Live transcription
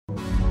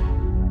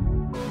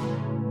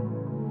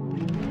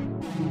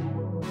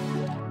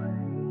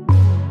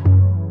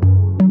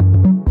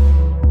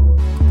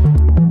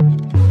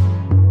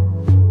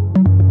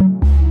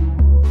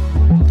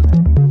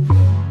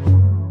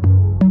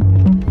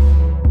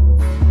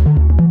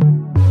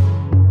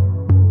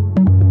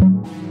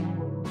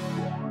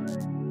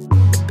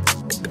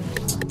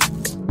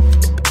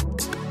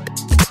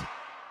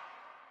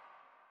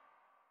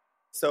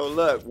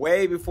look,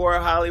 way before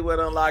Hollywood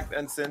Unlocked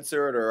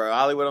Uncensored or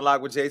Hollywood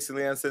Unlocked with Jason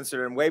Lee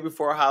Uncensored, and way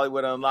before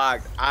Hollywood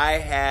Unlocked, I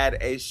had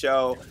a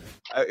show.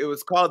 It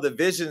was called The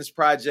Visions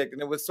Project,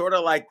 and it was sort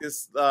of like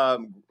this.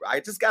 I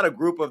just got a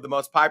group of the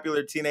most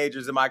popular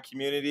teenagers in my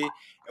community,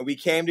 and we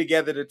came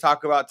together to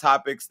talk about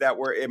topics that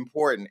were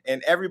important.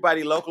 And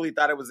everybody locally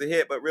thought it was a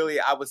hit, but really,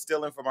 I was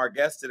stealing from our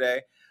guest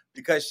today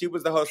because she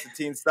was the host of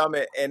Teen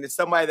Summit, and it's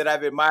somebody that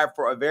I've admired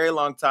for a very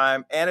long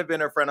time and have been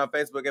her friend on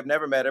Facebook. I've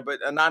never met her,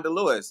 but Ananda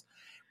Lewis,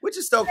 which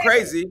is so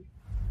crazy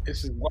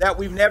that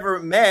we've never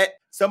met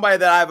somebody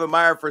that I've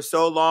admired for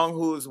so long,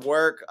 whose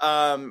work,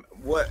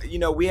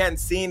 we hadn't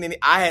seen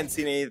I hadn't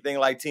seen anything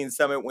like Teen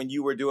Summit when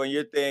you were doing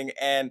your thing,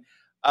 and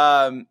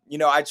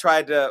I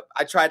tried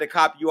to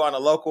copy you on a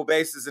local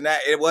basis, and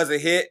that it was a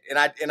hit, and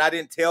I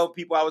didn't tell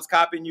people I was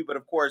copying you, but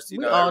of course,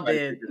 we all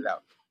did. Figured it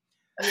out.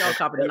 We all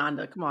copied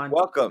Ananda. Come on.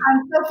 Welcome.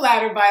 I'm so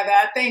flattered by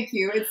that. Thank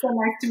you. It's so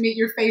nice to meet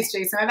your face,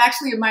 Jason. I've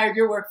actually admired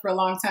your work for a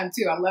long time,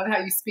 too. I love how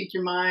you speak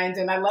your mind,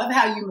 and I love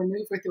how you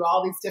maneuver through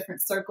all these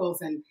different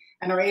circles and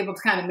are able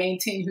to kind of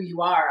maintain who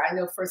you are. I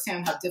know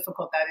firsthand how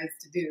difficult that is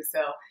to do. So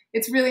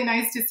it's really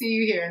nice to see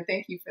you here, and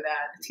thank you for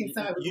that. Teen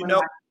Summit was one of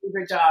my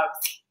favorite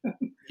jobs.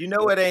 You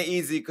know it ain't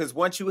easy, because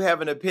once you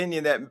have an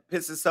opinion that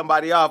pisses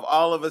somebody off,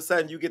 all of a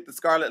sudden you get the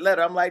scarlet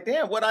letter. I'm like,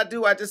 damn, what'd I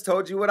do? I just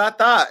told you what I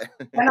thought.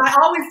 And I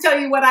always tell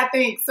you what I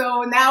think.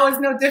 So now is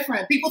no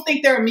different. People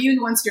think they're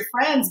immune once you're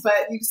friends, but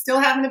you still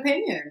have an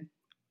opinion.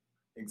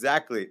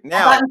 Exactly.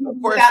 Now,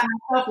 of course, I got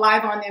myself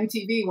live on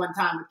MTV one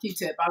time with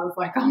Q-Tip. I was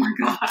like, oh my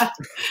God,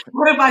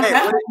 what have I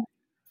done?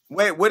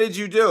 Wait, what did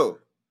you do?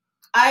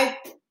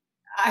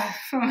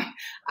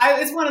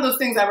 It's one of those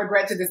things I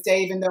regret to this day,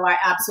 even though I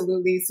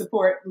absolutely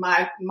support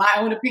my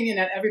own opinion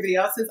and everybody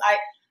else's.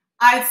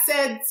 I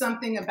said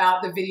something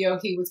about the video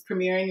he was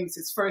premiering. It was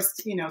his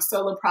first,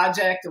 solo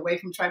project away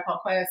from Tribe Called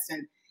Quest,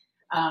 and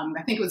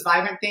I think it was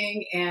Vibrant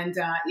Thing. And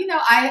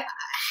I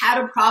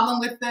had a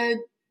problem with the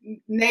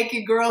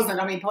naked girls,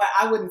 and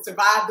I wouldn't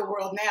survive the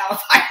world now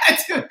if I had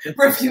to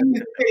review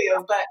these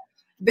videos. But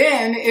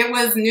then it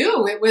was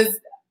new.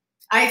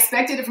 I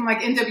expected it from like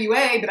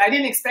NWA, but I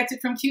didn't expect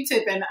it from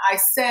Q-Tip. And I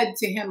said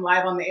to him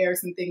live on the air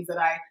some things that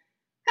I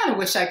kind of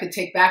wish I could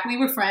take back. We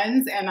were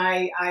friends, and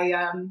I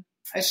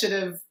should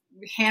have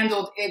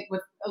handled it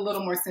with a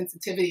little more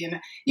sensitivity. And,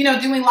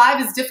 doing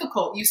live is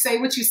difficult. You say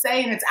what you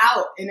say and it's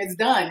out and it's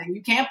done and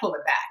you can't pull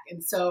it back.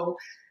 And so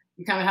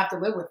you kind of have to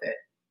live with it.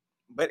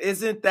 But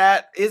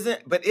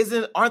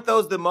aren't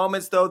those the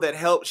moments though that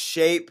help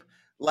shape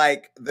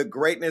like the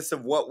greatness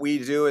of what we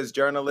do as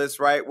journalists,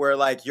 right? Where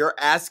like you're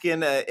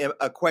asking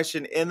a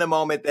question in the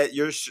moment that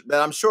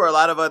that I'm sure a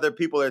lot of other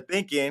people are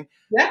thinking,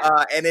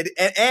 yeah.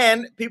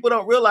 And people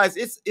don't realize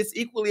it's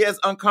equally as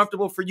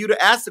uncomfortable for you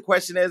to ask the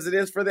question as it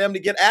is for them to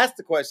get asked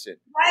the question.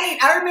 Right.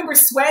 I remember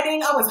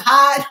sweating. I was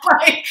hot,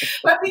 right?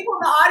 But people in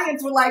the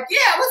audience were like,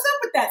 "Yeah, what's up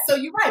with that?" So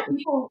you're right.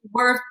 People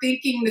were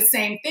thinking the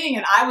same thing,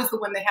 and I was the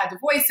one that had to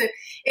voice it.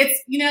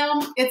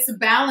 It's a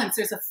balance.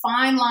 There's a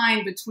fine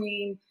line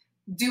between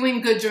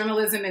doing good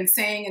journalism and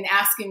saying and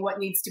asking what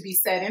needs to be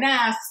said and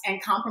asked,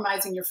 and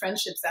compromising your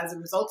friendships as a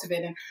result of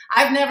it. And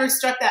I've never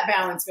struck that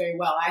balance very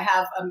well. I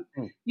have,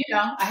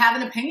 I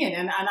have an opinion,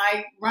 and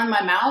I run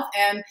my mouth,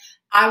 and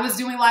I was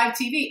doing live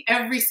TV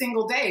every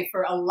single day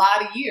for a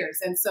lot of years.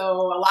 And so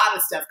a lot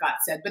of stuff got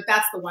said, but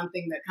that's the one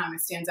thing that kind of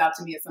stands out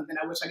to me as something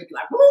I wish I could be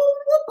like,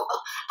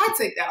 I'd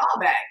take that all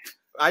back.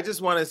 I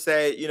just want to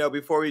say,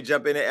 before we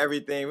jump into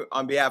everything,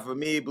 on behalf of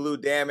me, Blue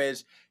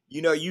Damage,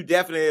 you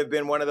definitely have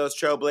been one of those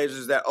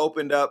trailblazers that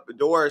opened up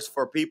doors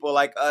for people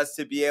like us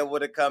to be able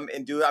to come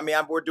and do.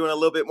 We're doing a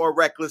little bit more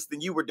reckless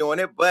than you were doing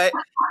it, but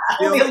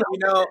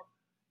still,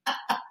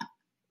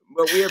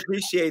 but we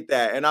appreciate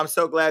that. And I'm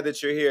so glad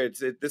that you're here.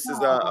 This is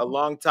a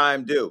long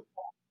time due.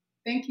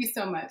 Thank you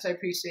so much. I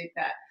appreciate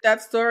that.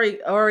 That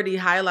story already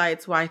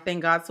highlights why,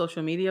 thank God,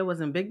 social media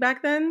wasn't big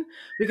back then,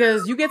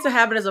 because you get to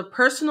have it as a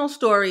personal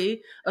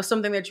story of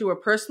something that you were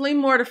personally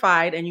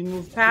mortified and you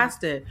moved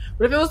past it.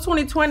 But if it was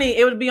 2020,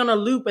 it would be on a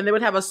loop and they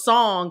would have a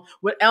song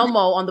with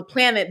Elmo on the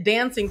planet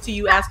dancing to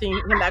you, asking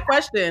him that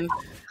question.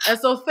 And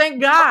so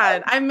thank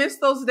God, I miss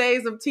those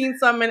days of Teen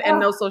Summit and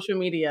no social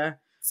media.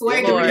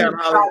 Swag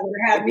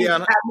have me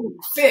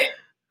fit.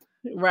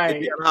 Right.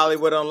 Be on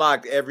Hollywood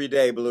Unlocked every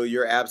day, Blue.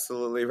 You're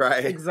absolutely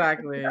right.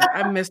 Exactly.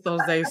 I miss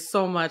those days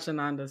so much,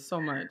 Ananda, so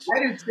much. I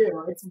do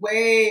too.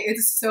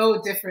 It's so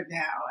different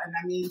now.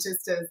 And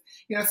just as,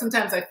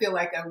 sometimes I feel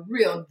like a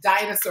real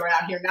dinosaur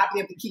out here, not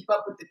being able to keep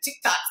up with the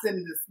TikToks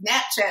and the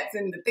Snapchats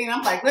and the thing.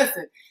 I'm like,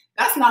 listen,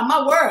 that's not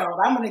my world.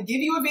 I'm going to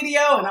give you a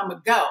video and I'm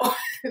going to go.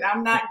 And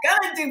I'm not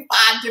going to do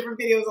 5 different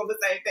videos on the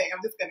same thing.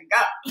 I'm just going to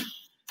go.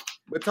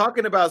 But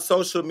talking about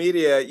social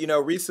media,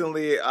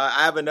 recently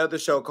I have another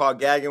show called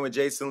Gagging with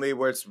Jason Lee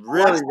where it's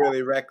really,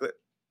 really reckless.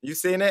 You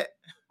seen it?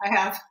 I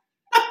have.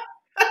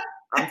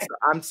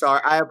 I'm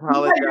sorry. I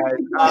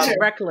apologize.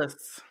 Reckless.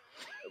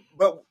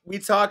 But we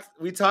talked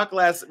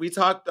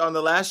on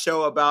the last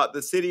show about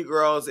the City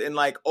Girls and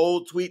like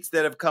old tweets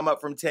that have come up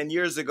from 10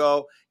 years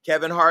ago.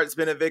 Kevin Hart's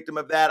been a victim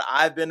of that.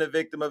 I've been a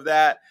victim of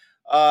that.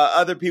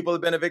 Other people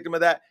have been a victim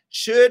of that.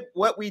 Should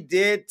what we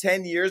did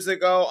 10 years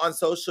ago on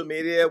social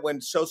media,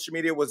 when social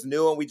media was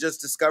new and we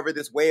just discovered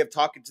this way of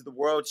talking to the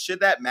world, should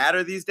that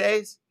matter these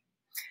days?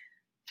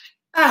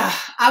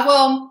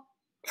 Well,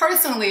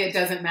 personally, it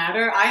doesn't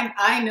matter.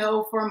 I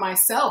know for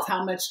myself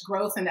how much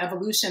growth and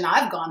evolution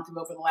I've gone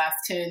through over the last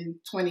 10,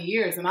 20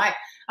 years. And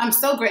I'm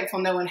so grateful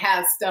no one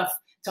has stuff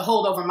to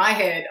hold over my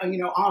head,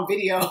 on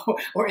video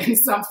or in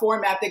some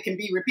format that can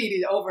be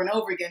repeated over and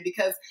over again,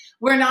 because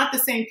we're not the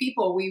same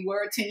people we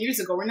were 10 years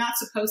ago. We're not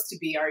supposed to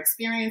be. Our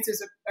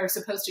experiences are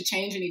supposed to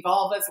change and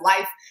evolve us.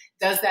 Life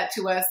does that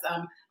to us.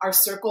 Our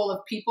circle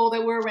of people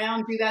that we're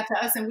around do that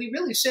to us. And we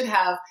really should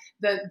have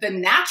the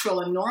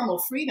natural and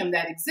normal freedom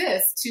that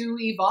exists to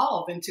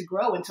evolve and to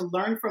grow and to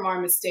learn from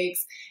our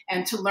mistakes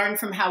and to learn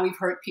from how we've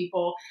hurt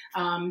people.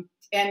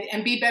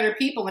 And be better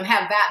people and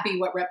have that be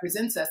what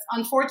represents us.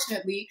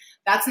 Unfortunately,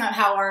 that's not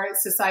how our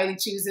society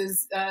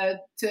chooses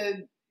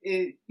to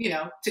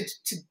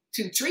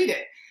treat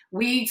it.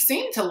 We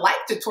seem to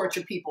like to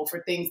torture people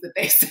for things that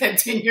they said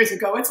 10 years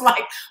ago. It's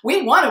like,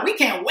 we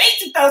can't wait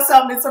to throw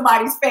something in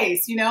somebody's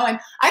face, and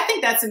I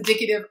think that's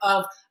indicative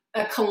of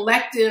a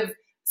collective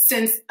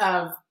sense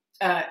of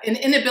an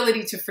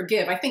inability to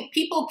forgive. I think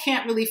people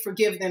can't really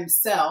forgive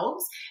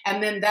themselves.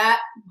 And then that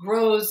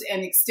grows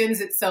and extends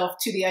itself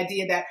to the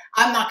idea that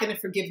I'm not going to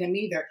forgive them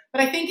either.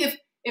 But I think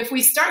if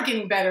we start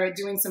getting better at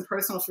doing some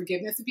personal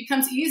forgiveness, it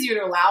becomes easier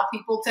to allow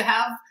people to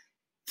have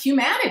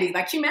humanity.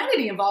 Like,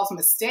 humanity involves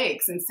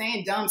mistakes and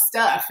saying dumb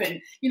stuff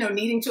and,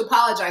 needing to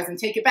apologize and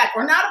take it back,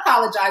 or not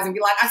apologize and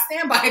be like, I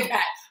stand by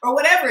that, or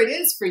whatever it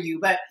is for you.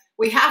 But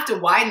we have to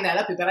widen that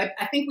up a bit.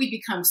 I think we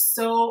become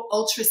so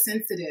ultra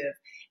sensitive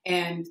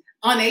and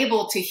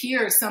unable to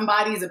hear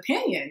somebody's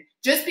opinion.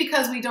 Just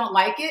because we don't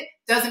like it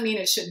doesn't mean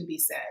it shouldn't be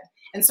said.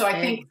 And so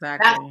I think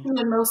that's true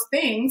in most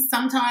things.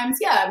 Sometimes,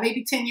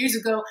 maybe 10 years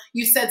ago,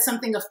 you said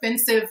something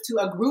offensive to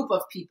a group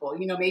of people.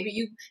 Maybe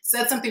you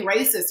said something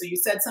racist, or you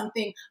said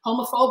something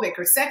homophobic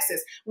or sexist.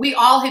 We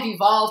all have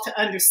evolved to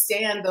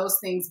understand those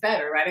things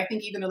better, right? I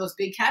think even in those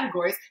big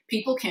categories,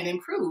 people can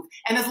improve.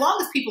 And as long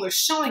as people are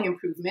showing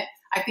improvement,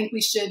 I think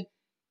we should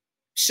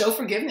show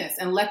forgiveness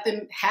and let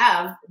them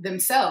have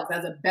themselves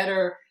as a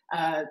better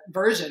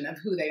version of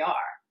who they are.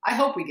 I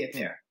hope we get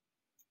there.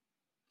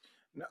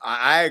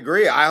 I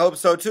agree. I hope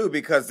so too,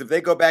 because if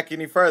they go back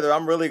any further,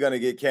 I'm really going to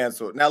get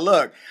canceled. Now,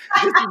 look,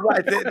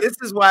 this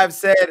is why I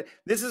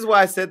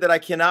said that I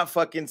cannot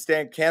fucking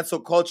stand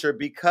cancel culture,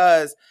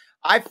 because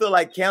I feel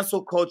like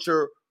cancel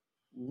culture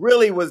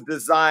really was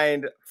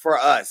designed for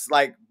us.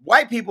 Like,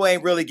 white people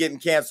ain't really getting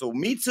canceled.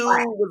 Me Too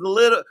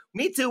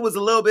was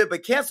a little bit,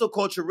 but cancel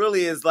culture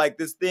really is like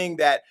this thing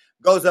that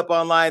goes up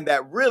online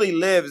that really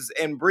lives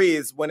and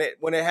breathes when it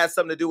has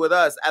something to do with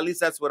us. At least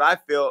that's what I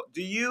feel.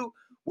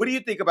 What do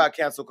you think about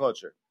cancel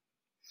culture?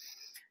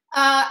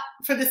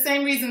 For the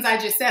same reasons I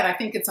just said, I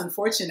think it's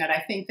unfortunate.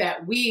 I think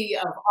that we,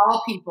 of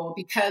all people,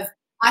 because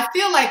I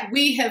feel like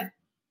we have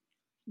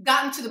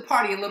gotten to the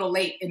party a little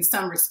late in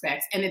some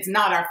respects, and it's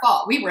not our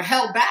fault. We were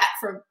held back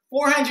for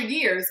 400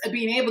 years of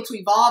being able to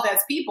evolve as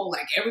people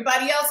like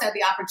everybody else had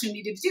the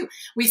opportunity to do.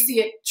 We see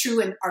it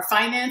true in our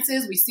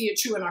finances. We see it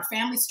true in our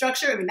family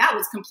structure. I mean, that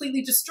was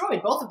completely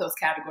destroyed, both of those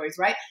categories,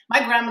 right?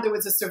 My grandmother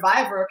was a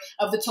survivor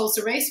of the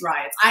Tulsa race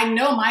riots. I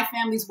know my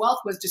family's wealth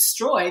was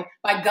destroyed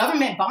by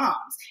government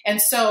bombs.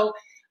 And so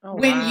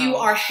when you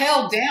are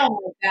held down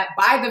like that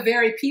by the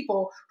very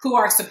people who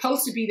are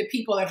supposed to be the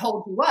people that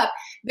hold you up,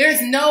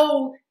 there's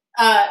no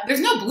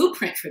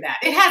blueprint for that.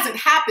 It hasn't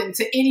happened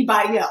to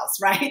anybody else,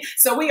 right?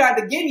 So we are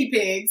the guinea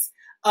pigs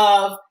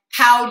of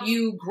how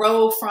you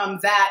grow from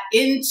that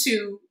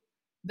into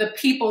the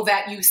people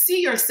that you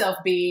see yourself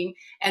being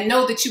and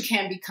know that you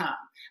can become,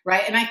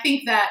 right? And I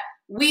think that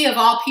we, of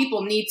all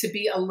people, need to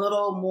be a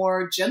little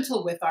more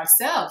gentle with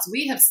ourselves.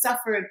 We have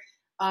suffered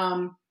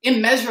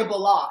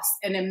immeasurable loss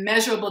and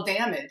immeasurable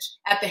damage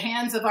at the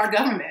hands of our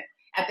government,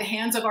 at the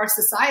hands of our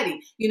society.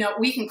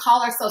 We can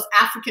call ourselves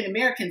African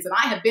Americans, and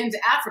I have been to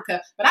Africa,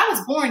 but I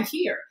was born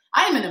here.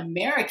 I am an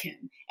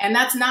American, and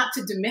that's not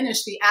to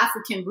diminish the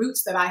African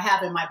roots that I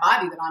have in my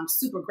body that I'm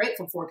super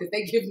grateful for, because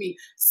they give me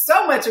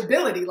so much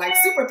ability, like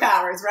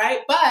superpowers,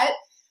 right? But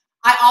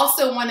I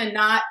also want to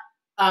not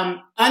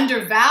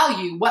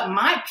undervalue what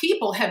my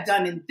people have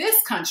done in this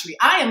country.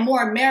 I am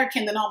more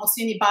American than almost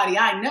anybody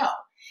I know,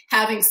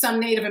 having some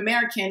Native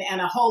American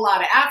and a whole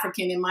lot of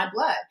African in my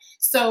blood.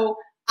 So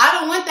I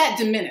don't want that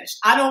diminished.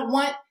 I don't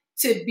want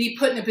to be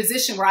put in a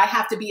position where I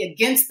have to be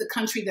against the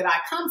country that I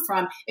come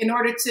from in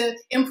order to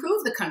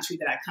improve the country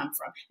that I come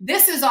from.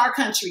 This is our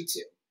country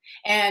too.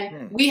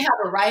 And we have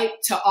a right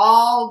to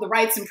all the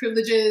rights and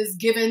privileges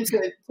given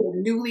to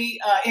newly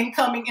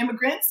incoming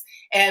immigrants.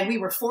 And we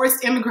were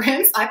forced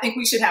immigrants. I think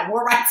we should have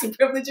more rights and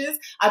privileges.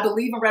 I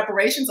believe in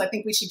reparations. I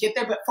think we should get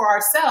there. But for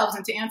ourselves,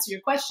 and to answer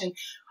your question,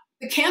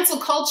 the cancel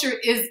culture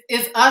is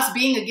us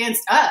being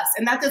against us.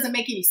 And that doesn't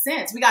make any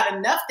sense. We got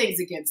enough things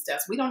against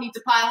us. We don't need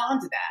to pile on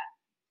to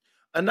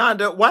that.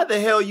 Ananda, why the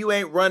hell you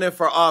ain't running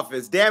for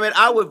office? Damn it,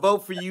 I would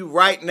vote for you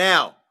right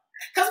now.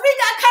 Because we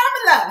got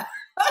Kamala.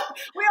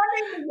 We don't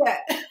need it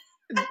yet.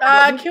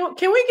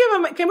 Can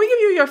we give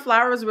you your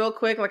flowers real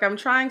quick? Like, I'm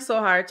trying so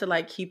hard to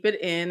like keep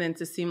it in and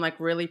to seem like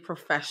really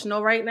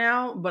professional right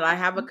now, but I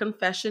have a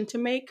confession to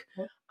make.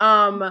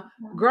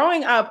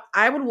 Growing up,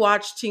 I would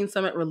watch Teen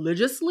Summit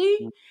religiously,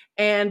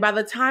 and by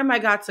the time I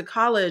got to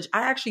college,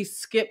 I actually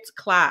skipped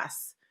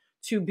class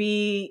to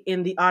be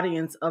in the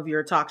audience of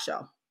your talk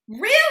show.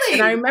 Really?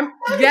 And I remember,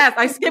 yes,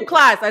 I skipped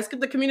class. I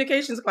skipped the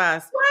communications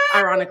class,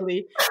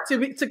 ironically,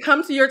 to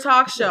come to your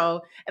talk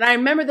show. And I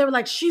remember they were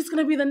like, she's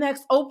going to be the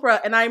next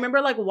Oprah. And I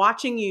remember like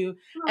watching you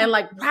and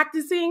like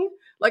practicing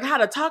like how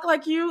to talk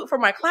like you for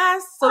my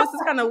class. So this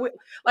is kind of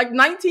like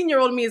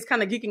 19-year-old me is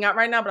kind of geeking out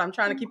right now, but I'm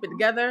trying to keep it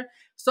together.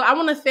 So I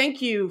want to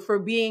thank you for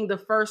being the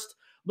first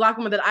Black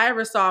woman that I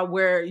ever saw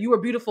where you were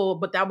beautiful,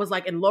 but that was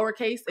like in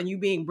lowercase, and you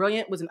being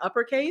brilliant was in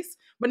uppercase.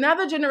 But now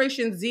the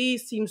Generation Z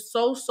seems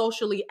so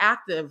socially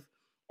active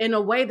in a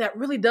way that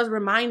really does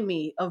remind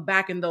me of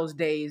back in those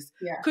days.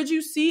 Yeah. Could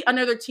you see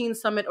another Teen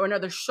Summit or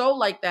another show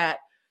like that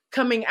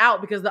coming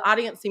out because the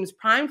audience seems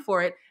primed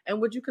for it?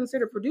 And would you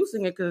consider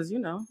producing it? Because, you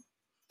know,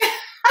 you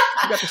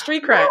got the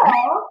street cred.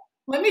 Well,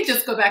 let me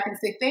just go back and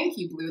say thank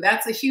you, Blue.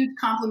 That's a huge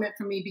compliment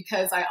for me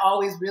because I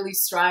always really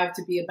strive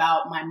to be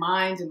about my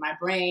mind and my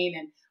brain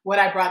and what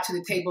I brought to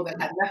the table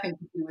that had nothing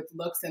to do with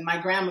looks. And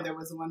my grandmother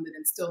was the one that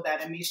instilled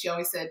that in me. She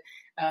always said,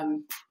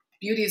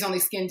 beauty is only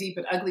skin deep,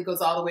 but ugly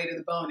goes all the way to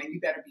the bone, and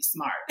you better be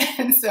smart.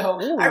 And so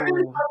I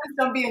really focused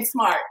on being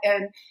smart.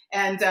 And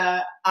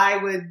I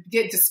would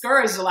get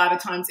discouraged a lot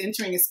of times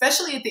entering,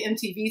 especially at the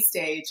MTV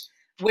stage,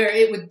 where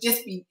it would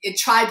just be, it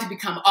tried to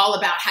become all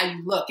about how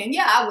you look. And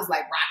yeah, I was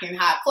like rocking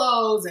hot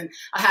clothes and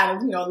I had a,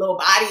 little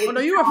body. Oh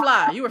no, you were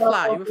fly. You were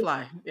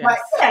fly. Yes.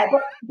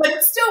 But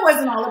it still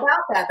wasn't all about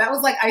that. That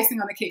was like icing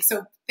on the cake.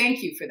 So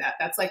thank you for that.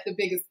 That's like the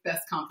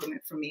best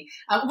compliment for me.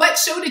 What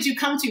show did you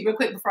come to real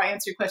quick before I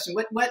answer your question?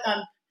 What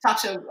talk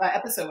show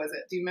episode was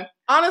it? Do you remember?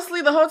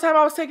 Honestly, the whole time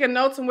I was taking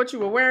notes on what you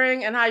were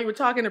wearing and how you were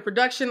talking to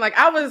production. Like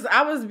I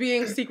was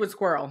being secret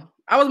squirrel.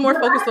 I was more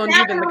focused on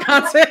you than the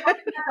content. I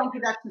on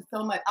production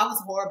so much. I was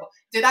horrible.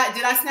 Did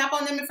I snap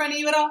on them in front of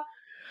you at all?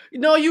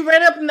 No, you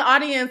ran up in the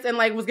audience and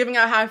like was giving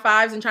out high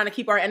fives and trying to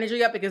keep our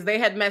energy up because they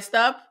had messed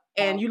up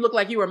and you looked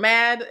like you were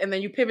mad, and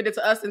then you pivoted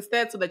to us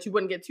instead so that you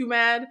wouldn't get too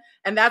mad.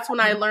 And that's when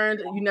I learned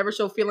you never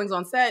show feelings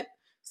on set.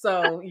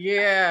 So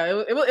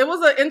yeah, it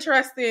was an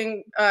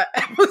interesting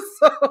episode.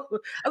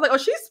 I was like, oh,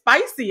 she's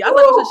spicy. I was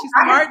like, oh, so she's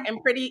smart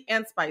and pretty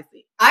and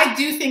spicy. I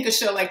do think a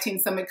show like Teen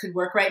Summit could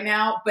work right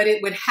now, but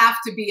it would have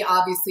to be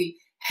obviously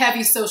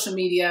heavy social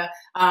media.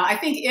 I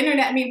think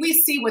internet, I mean, we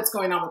see what's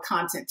going on with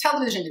content.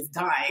 Television is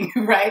dying,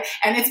 right?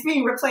 And it's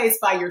being replaced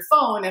by your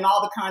phone and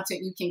all the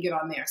content you can get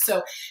on there.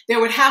 So there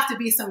would have to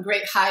be some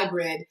great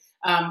hybrid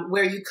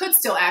where you could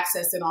still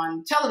access it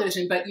on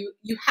television, but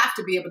you have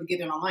to be able to get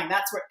it online.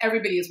 That's where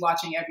everybody is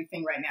watching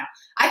everything right now.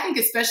 I think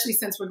especially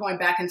since we're going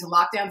back into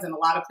lockdowns in a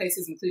lot of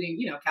places, including,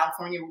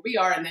 California where we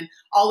are, and then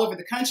all over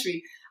the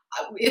country,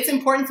 it's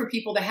important for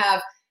people to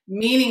have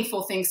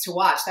meaningful things to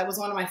watch. That was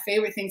one of my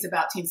favorite things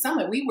about Teen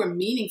Summit. We were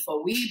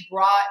meaningful. We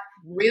brought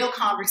real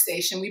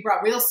conversation. We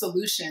brought real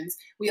solutions.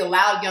 We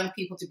allowed young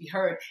people to be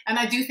heard. And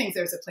I do think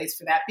there's a place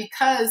for that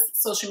because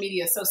social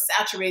media is so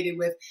saturated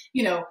with,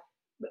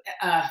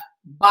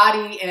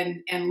 body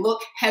and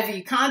look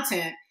heavy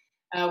content.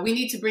 We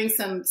need to bring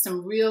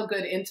some real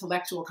good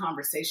intellectual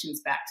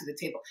conversations back to the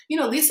table.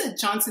 Lisa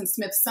Johnson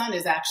Smith's son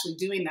is actually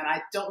doing that.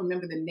 I don't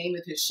remember the name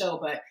of his show,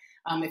 but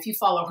if you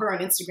follow her on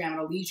Instagram,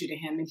 it'll lead you to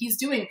him. And he's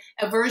doing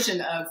a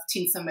version of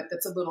Teen Summit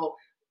that's a little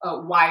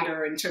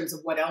wider in terms of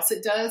what else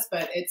it does,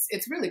 but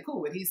it's really cool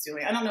what he's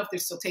doing. I don't know if they're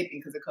still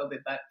taping because of COVID,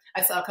 but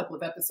I saw a couple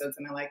of episodes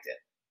and I liked it.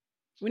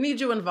 We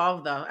need you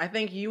involved, though. I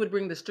think you would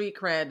bring the street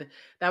cred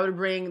that would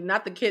bring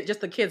not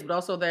just the kids, but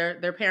also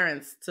their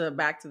parents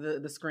back to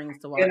the screens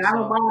to watch. And I'm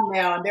a mom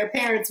now, and their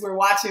parents were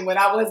watching when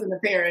I wasn't a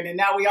parent, and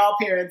now we all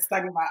parents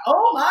talking about,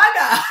 oh my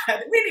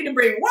God, we need to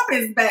bring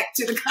women back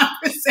to the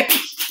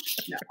conversation.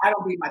 No, I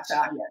don't beat my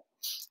child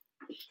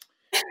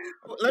yet.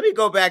 Let me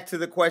go back to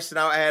the question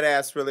I had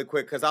asked really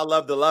quick because I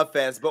love the Love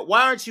Fest. But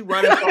why aren't you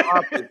running for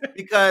office?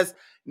 Because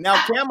now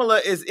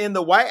Kamala is in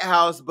the White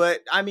House,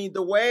 but I mean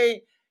the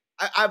way.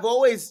 I've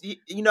always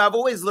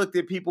looked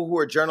at people who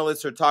are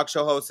journalists or talk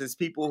show hosts as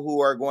people who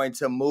are going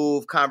to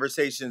move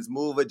conversations,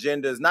 move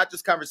agendas, not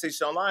just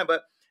conversation online,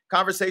 but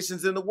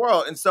conversations in the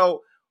world. And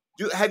so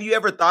have you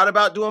ever thought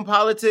about doing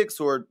politics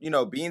or,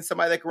 being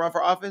somebody that can run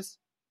for office?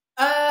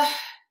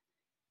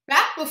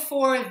 Back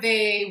before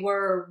they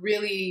were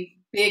really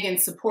big in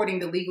supporting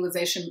the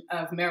legalization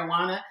of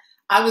marijuana,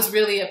 I was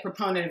really a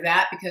proponent of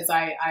that because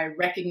I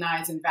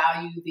recognize and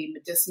value the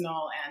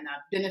medicinal and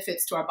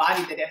benefits to our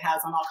body that it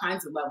has on all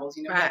kinds of levels.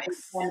 That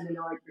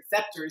cannabinoid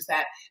receptors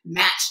that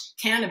match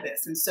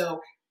cannabis. And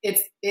so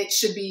it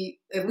should be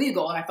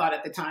illegal. And I thought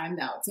at the time,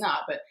 now it's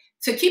not, but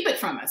to keep it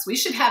from us, we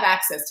should have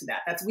access to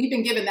that. We've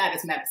been given that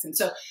as medicine.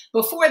 So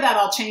before that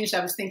all changed,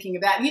 I was thinking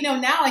of that.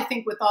 Now I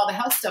think with all the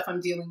health stuff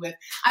I'm dealing with,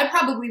 I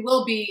probably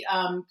will be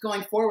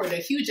going forward a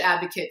huge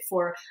advocate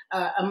for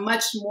a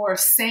much more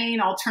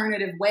sane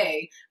alternative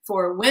way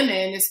for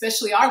women,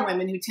 especially our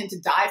women who tend to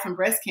die from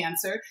breast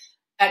cancer,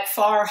 at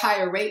far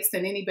higher rates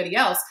than anybody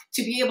else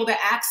to be able to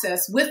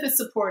access, with the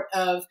support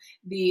of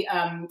the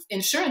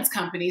insurance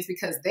companies,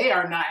 because they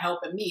are not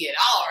helping me at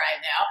all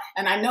right now.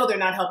 And I know they're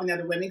not helping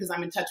other women because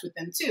I'm in touch with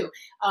them too.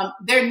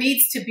 There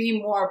needs to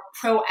be more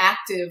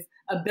proactive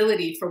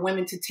ability for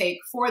women to take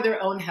for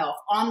their own health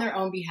on their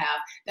own behalf,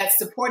 that's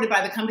supported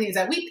by the companies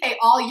that we pay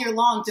all year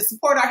long to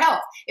support our health.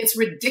 It's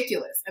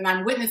ridiculous. And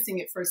I'm witnessing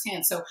it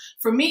firsthand. So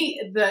for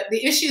me,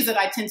 the issues that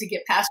I tend to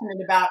get passionate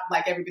about,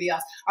 like everybody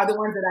else, are the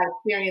ones that I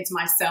experience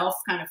myself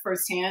kind of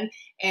firsthand.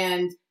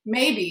 And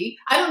maybe,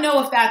 I don't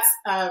know if that's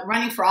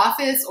running for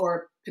office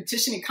or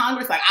petitioning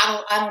Congress. Like,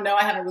 I don't know.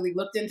 I haven't really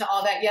looked into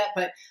all that yet,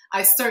 but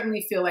I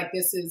certainly feel like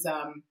this is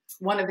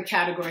one of the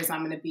categories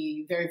I'm going to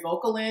be very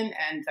vocal in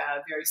and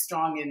very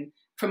strong in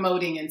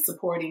promoting and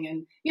supporting.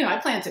 And, I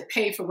plan to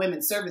pay for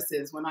women's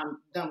services when I'm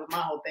done with my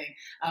whole thing,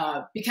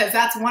 because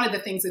that's one of the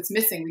things that's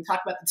missing. We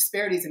talk about the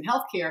disparities in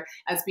healthcare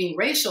as being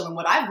racial. And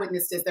what I've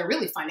witnessed is they're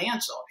really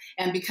financial.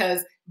 And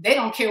because they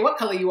don't care what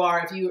color you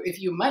are, if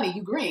you money,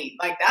 you green.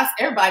 Like, that's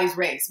everybody's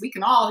race. We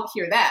can all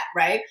hear that,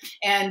 right?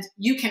 And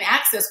you can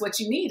access what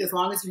you need as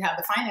long as you have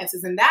the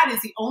finances. And that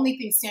is the only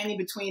thing standing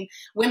between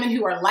women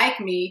who are like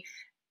me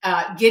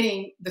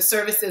getting the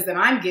services that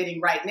I'm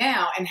getting right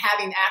now and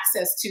having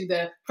access to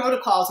the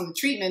protocols and the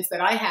treatments that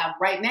I have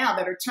right now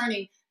that are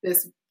turning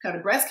this kind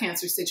of breast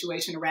cancer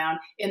situation around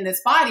in this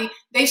body.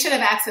 They should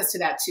have access to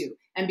that too.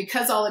 And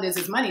because all it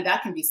is money,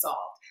 that can be solved.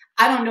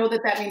 I don't know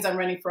that means I'm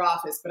running for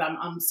office, but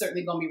I'm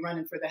certainly going to be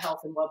running for the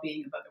health and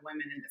well-being of other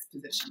women in this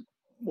position.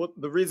 Well,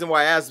 the reason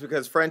why I asked is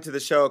because friend to the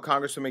show,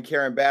 Congresswoman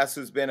Karen Bass,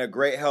 who's been a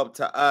great help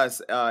to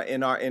us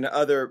in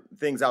other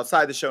things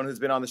outside the show and who's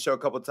been on the show a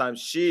couple of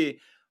times, she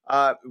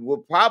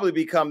will probably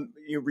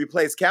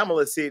replace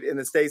Kamala's seat in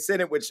the state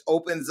Senate, which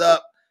opens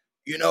up,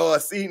 a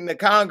seat in the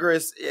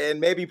Congress, and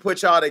maybe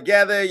put y'all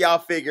together. Y'all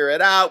figure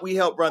it out. We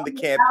help run the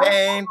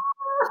campaign.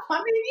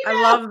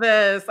 I love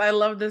this. I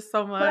love this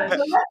so much. But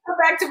let's go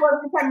back to what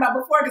we were talking about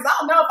before, because I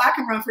don't know if I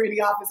can run for any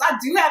office. I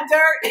do have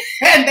dirt,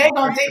 and they're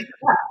going to take it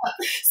up.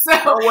 So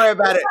don't worry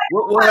about it.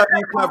 We'll help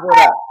you cover it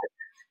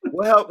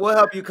up. We'll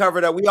help you cover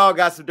it up. We all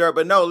got some dirt.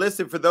 But no,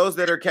 listen, for those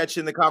that are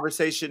catching the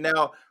conversation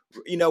now,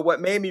 what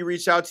made me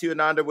reach out to you,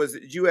 Ananda, was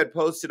you had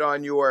posted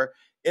on your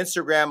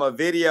Instagram a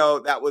video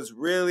that was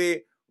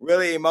really,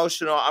 really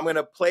emotional. I'm going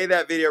to play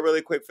that video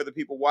really quick for the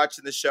people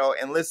watching the show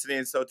and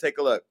listening. So take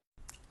a look.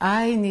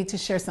 I need to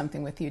share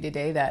something with you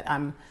today that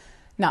I'm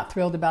not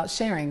thrilled about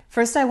sharing.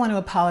 First, I want to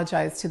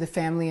apologize to the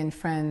family and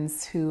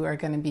friends who are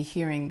going to be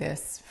hearing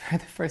this for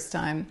the first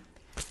time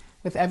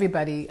with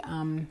everybody,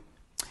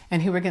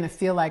 and who are going to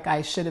feel like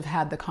I should have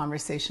had the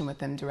conversation with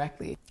them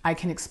directly. I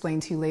can explain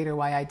to you later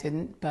why I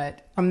didn't,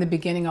 but from the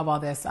beginning of all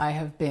this, I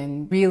have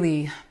been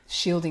really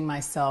shielding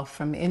myself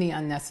from any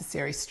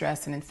unnecessary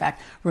stress, and in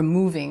fact,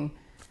 removing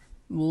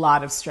a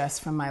lot of stress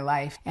from my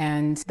life.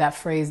 And that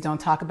phrase, don't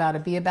talk about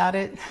it, be about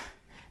it,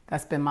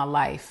 that's been my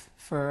life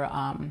for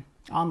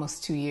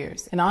almost 2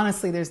 years. And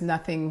honestly, there's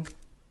nothing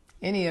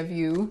any of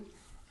you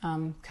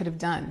could have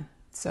done.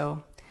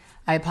 So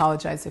I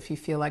apologize if you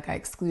feel like I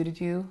excluded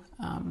you.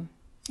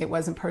 It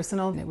wasn't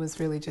personal. It was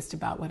really just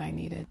about what I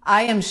needed.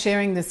 I am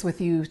sharing this with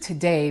you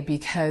today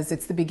because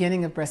it's the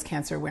beginning of Breast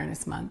Cancer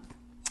Awareness Month.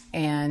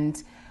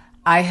 And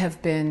I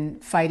have been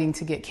fighting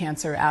to get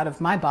cancer out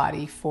of my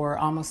body for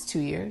almost 2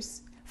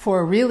 years. For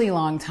a really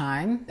long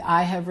time,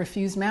 I have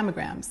refused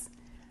mammograms.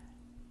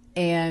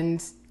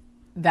 And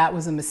that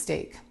was a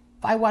mistake.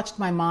 I watched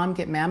my mom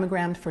get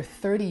mammogrammed for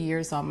 30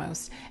 years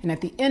almost. And at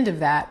the end of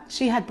that,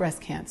 she had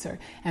breast cancer.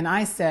 And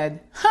I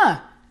said,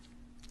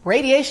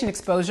 radiation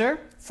exposure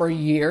for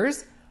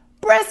years,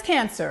 breast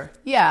cancer.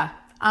 Yeah,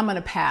 I'm going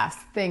to pass.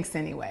 Thanks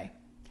anyway.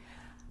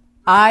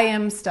 I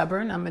am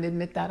stubborn. I'm going to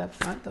admit that up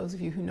front. Those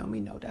of you who know me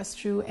know that's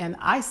true. And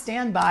I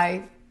stand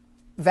by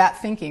that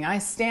thinking. I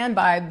stand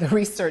by the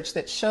research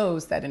that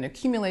shows that an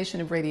accumulation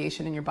of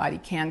radiation in your body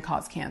can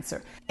cause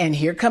cancer. And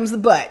here comes the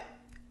but.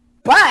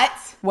 But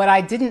what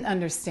I didn't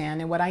understand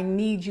and what I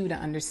need you to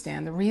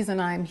understand, the reason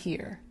I'm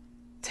here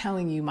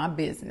telling you my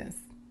business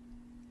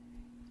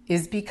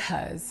is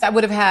because I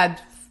would have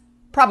had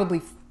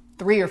probably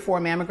 3 or 4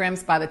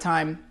 mammograms by the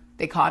time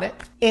they caught it.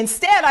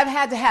 Instead, I've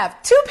had to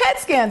have 2 PET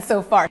scans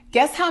so far.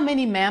 Guess how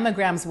many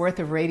mammograms worth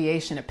of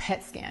radiation a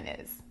PET scan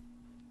is?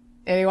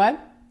 Anyone?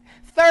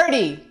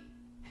 30.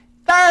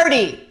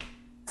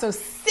 So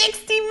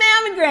 60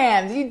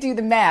 mammograms. You do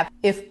the math.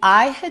 If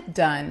I had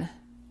done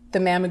the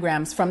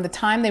mammograms from the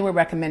time they were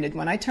recommended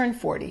when I turned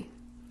 40,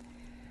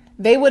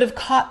 they would have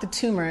caught the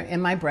tumor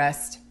in my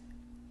breast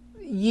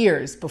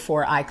years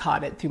before I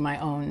caught it through my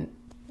own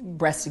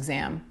breast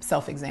exam,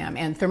 self-exam,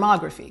 and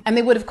thermography. And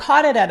they would have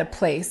caught it at a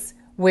place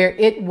where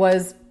it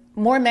was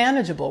more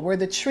manageable, where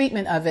the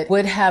treatment of it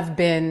would have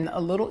been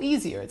a little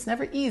easier. It's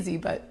never easy,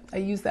 but I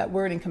use that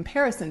word in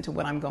comparison to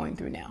what I'm going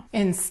through now.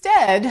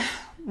 Instead,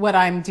 what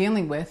I'm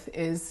dealing with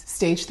is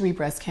stage 3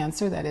 breast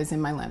cancer that is in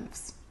my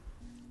lymphs.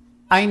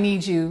 I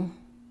need you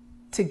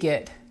to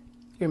get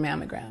your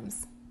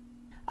mammograms.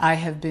 I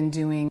have been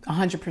doing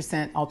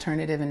 100%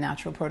 alternative and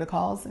natural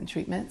protocols and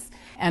treatments,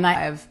 and I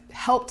have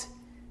helped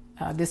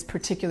this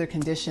particular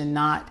condition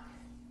not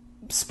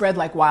spread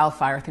like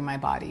wildfire through my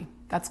body.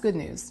 That's good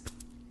news.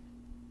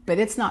 But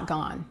it's not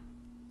gone.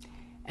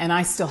 And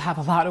I still have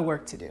a lot of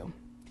work to do.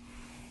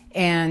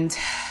 And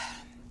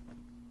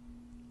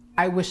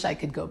I wish I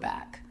could go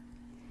back.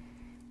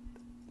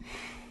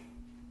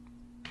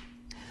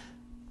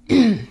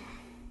 I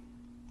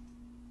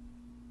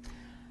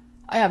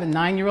have a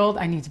 9-year-old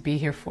I need to be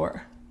here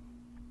for.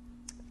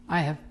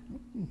 I have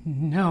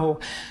no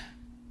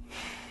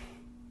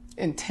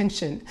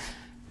intention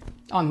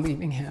on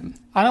leaving him.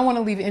 I don't want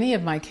to leave any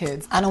of my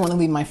kids. I don't want to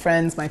leave my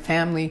friends, my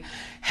family.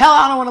 Hell,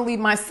 I don't want to leave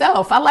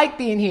myself. I like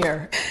being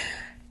here.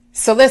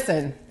 So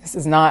listen, this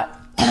is not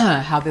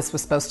how this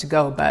was supposed to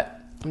go, but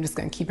I'm just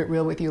going to keep it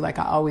real with you like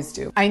I always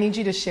do. I need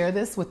you to share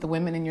this with the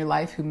women in your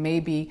life who may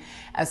be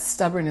as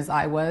stubborn as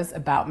I was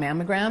about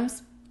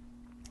mammograms.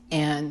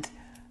 And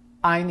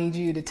I need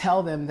you to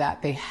tell them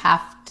that they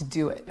have to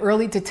do it.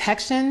 Early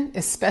detection,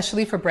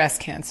 especially for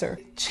breast cancer,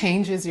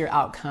 changes your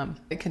outcome.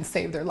 It can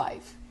save their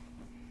life.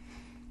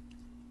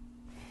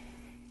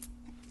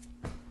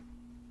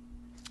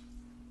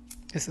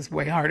 This is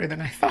way harder than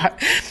I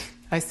thought.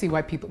 I see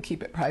why people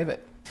keep it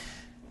private.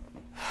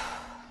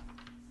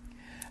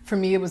 For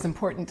me, it was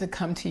important to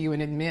come to you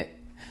and admit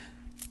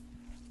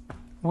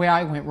where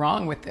I went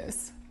wrong with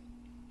this,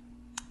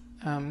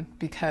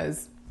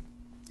 because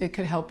it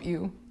could help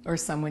you or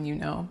someone you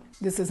know.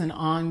 This is an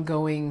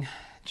ongoing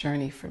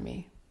journey for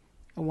me,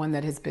 one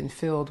that has been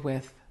filled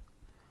with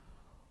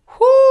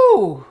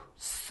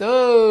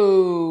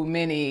so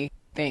many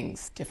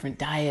things, different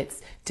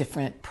diets,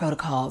 different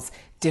protocols,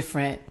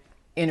 different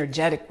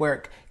energetic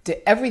work,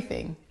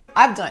 everything.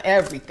 I've done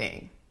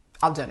everything.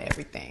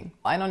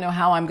 I don't know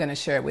how I'm going to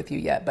share it with you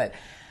yet, but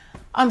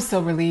I'm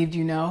so relieved,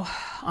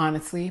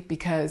 honestly,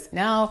 because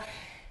now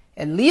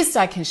at least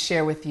I can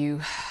share with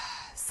you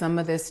some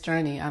of this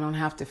journey. I don't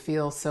have to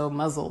feel so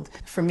muzzled.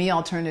 For me,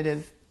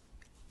 alternative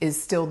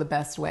is still the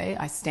best way.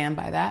 I stand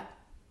by that.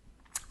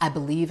 I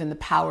believe in the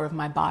power of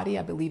my body.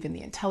 I believe in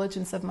the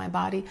intelligence of my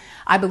body.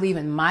 I believe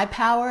in my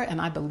power,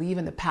 and I believe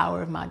in the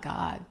power of my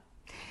God.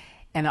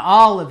 And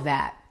all of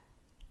that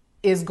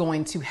is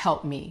going to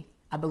help me.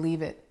 I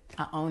believe it.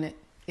 I own it.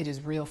 It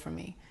is real for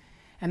me.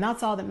 And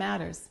that's all that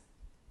matters.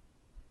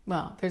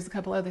 Well, there's a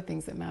couple other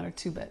things that matter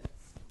too, but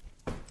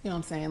you know what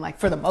I'm saying? Like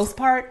for the most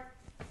part,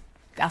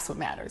 that's what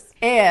matters.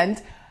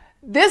 And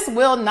this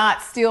will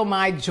not steal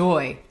my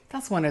joy.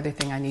 That's one other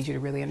thing I need you to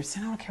really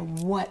understand. I don't care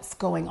what's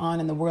going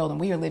on in the world, and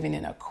we are living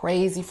in a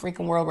crazy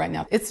freaking world right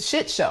now. It's a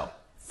shit show,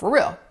 for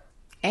real.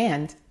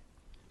 And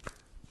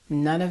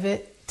none of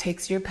it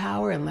takes your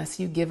power unless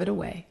you give it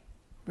away.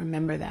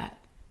 Remember that.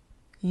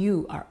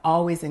 You are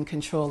always in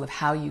control of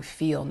how you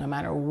feel, no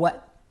matter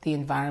what the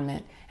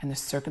environment and the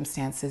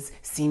circumstances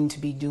seem to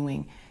be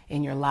doing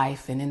in your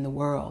life and in the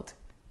world.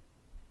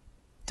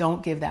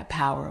 Don't give that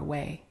power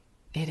away.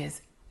 It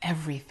is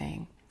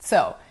everything.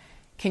 So,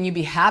 can you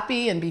be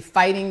happy and be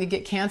fighting to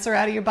get cancer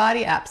out of your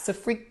body?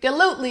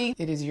 Abso-freaking-lutely.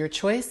 It is your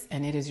choice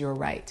and it is your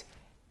right,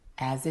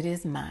 as it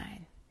is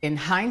mine. In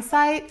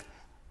hindsight,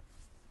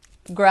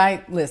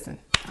 listen,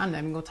 I'm not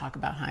even going to talk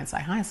about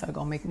hindsight. Hindsight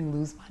going to make me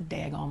lose my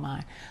daggone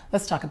mind.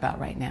 Let's talk about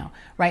right now.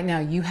 Right now,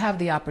 you have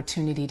the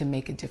opportunity to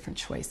make a different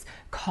choice.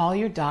 Call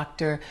your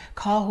doctor,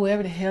 call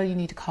whoever the hell you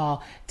need to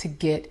call to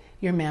get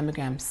your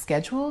mammogram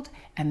scheduled,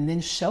 and then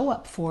show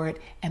up for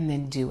it and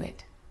then do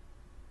it.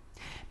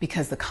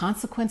 Because the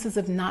consequences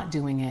of not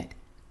doing it,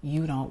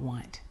 you don't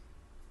want.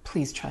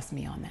 Please trust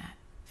me on that.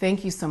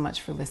 Thank you so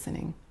much for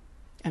listening.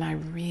 And I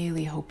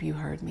really hope you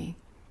heard me.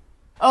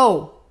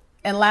 Oh,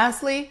 and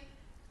lastly,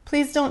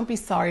 please don't be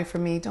sorry for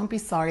me. Don't be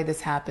sorry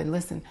this happened.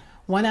 Listen,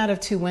 1 out of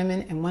 2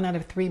 women and 1 out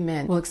of 3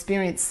 men will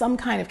experience some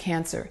kind of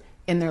cancer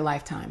in their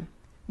lifetime.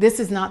 This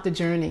is not the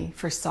journey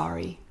for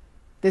sorry.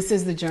 This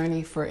is the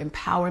journey for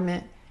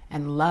empowerment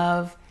and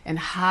love and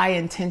high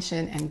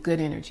intention and good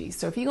energy.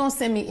 So if you're going to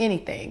send me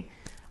anything,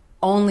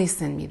 only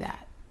send me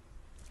that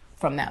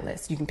from that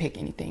list. You can pick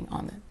anything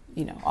on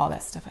the, all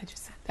that stuff I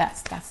just said.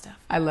 That's that stuff.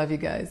 I love you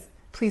guys.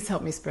 Please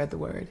help me spread the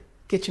word.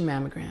 Get your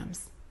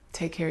mammograms.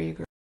 Take care of your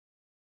girl.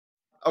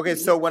 Okay,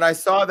 so when I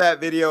saw that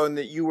video and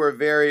that you were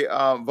very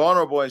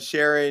vulnerable in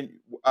sharing,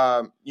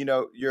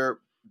 your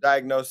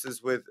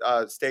diagnosis with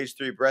stage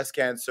 3 breast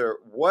cancer,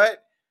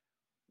 what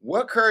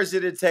courage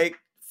did it take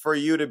for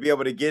you to be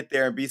able to get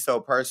there and be so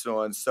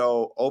personal and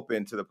so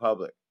open to the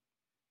public?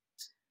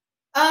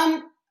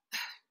 I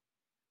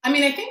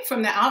think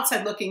from the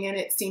outside looking in,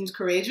 it seems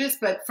courageous,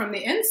 but from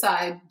the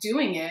inside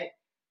doing it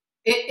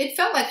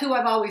felt like who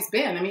I've always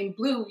been. I mean,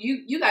 Blue,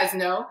 you guys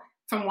know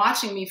from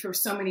watching me for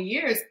so many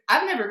years,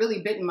 I've never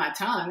really bitten my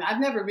tongue. I've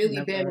never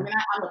really been,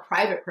 I'm a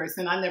private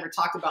person. I've never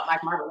talked about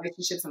like my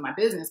relationships and my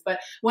business, but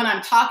when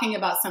I'm talking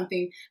about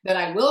something that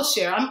I will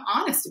share, I'm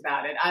honest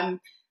about it.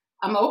 I'm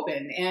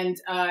open. And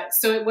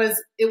so it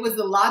was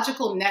the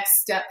logical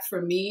next step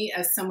for me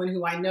as someone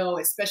who I know,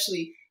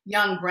 especially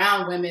young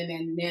brown women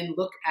and men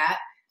look at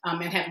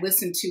and have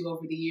listened to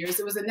over the years.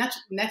 It was a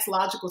next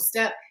logical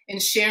step in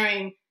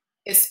sharing,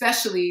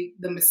 especially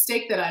the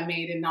mistake that I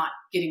made in not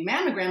getting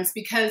mammograms,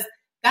 because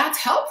that's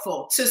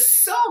helpful to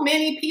so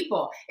many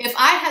people. If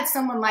I had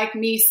someone like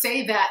me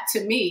say that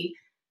to me,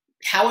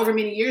 however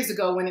many years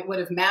ago when it would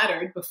have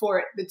mattered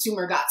before the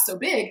tumor got so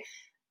big,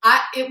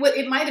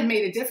 it might have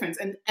made a difference.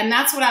 And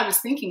that's what I was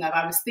thinking of.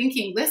 I was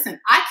thinking, listen,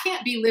 I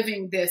can't be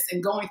living this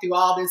and going through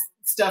all this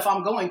stuff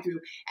I'm going through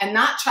and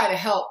not try to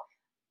help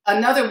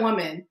another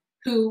woman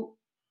who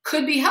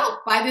could be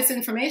helped by this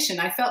information.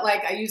 I felt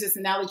like, I use this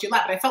analogy a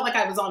lot, but I felt like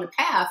I was on a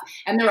path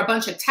and there were a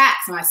bunch of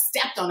tacks and I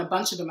stepped on a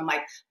bunch of them and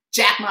like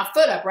jacked my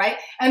foot up, right?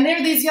 And there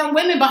are these young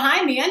women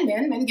behind me, and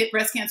men get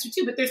breast cancer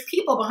too, but there's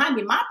people behind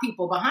me, my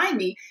people behind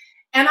me,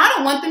 and I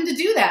don't want them to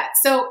do that.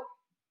 So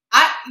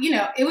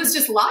it was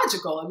just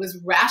logical. It was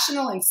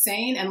rational and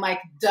sane and like,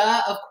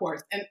 duh, of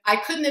course. And I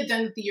couldn't have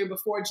done it the year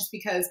before just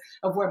because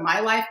of where my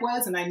life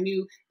was. And I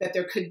knew that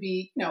there could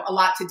be, a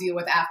lot to deal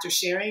with after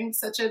sharing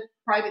such a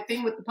private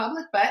thing with the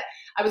public. But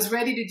I was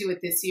ready to do it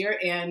this year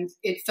and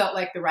it felt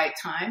like the right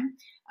time.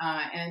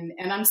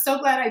 And I'm so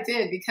glad I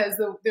did,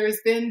 because there's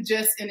been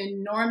just an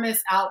enormous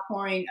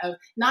outpouring of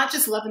not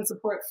just love and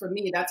support for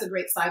me. That's a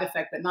great side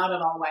effect, but not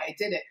at all why I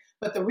did it.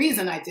 But the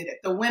reason I did it,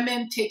 the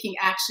women taking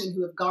action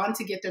who have gone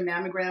to get their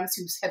mammograms,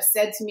 who have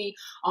said to me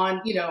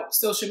on,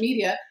 social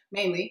media,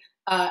 mainly,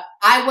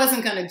 I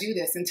wasn't going to do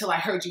this until I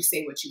heard you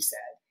say what you said.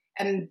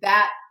 And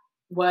that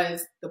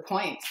was the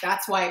point.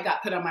 That's why it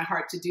got put on my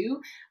heart to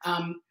do.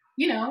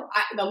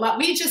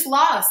 We just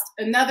lost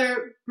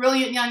another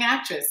brilliant young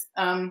actress.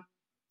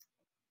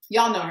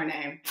 Y'all know her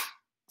name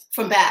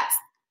from Bats.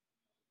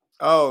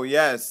 Oh,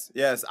 yes.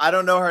 I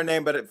don't know her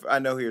name, but I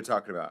know who you're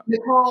talking about.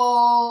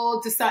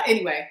 Nicole Desai.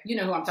 Anyway, you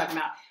know who I'm talking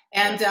about.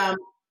 And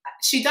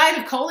she died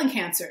of colon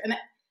cancer. And,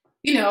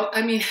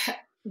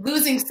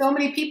 losing so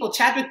many people,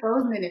 Chadwick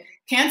Boseman,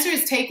 cancer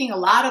is taking a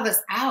lot of us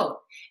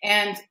out.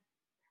 And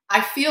I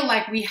feel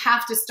like we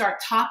have to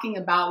start talking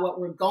about what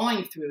we're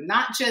going through,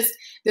 not just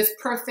this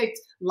perfect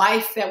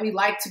life that we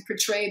like to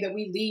portray, that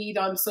we lead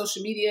on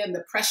social media and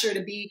the pressure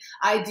to be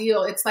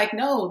ideal. It's like,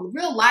 no,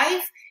 real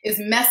life is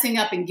messing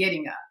up and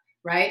getting up,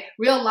 right?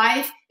 Real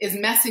life is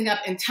messing up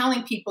and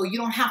telling people you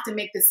don't have to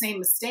make the same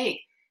mistake.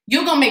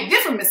 You're going to make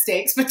different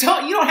mistakes, but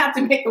you don't have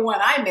to make the one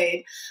I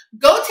made.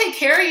 Go take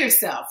care of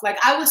yourself. Like,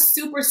 I was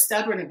super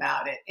stubborn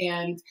about it.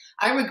 And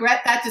I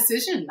regret that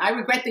decision. I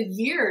regret the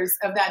years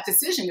of that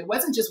decision. It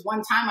wasn't just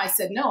one time I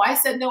said no. I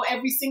said no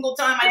every single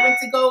time I went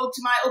to go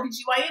to my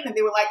OBGYN and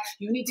they were like,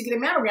 you need to get a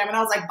mammogram. And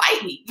I was like,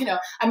 bite me.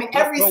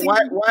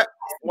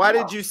 Why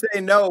did you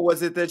say no?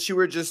 Was it that you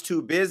were just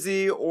too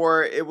busy,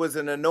 or it was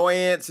an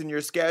annoyance in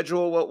your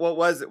schedule? What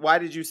was it? Why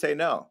did you say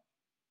no?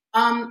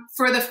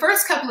 For the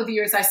first couple of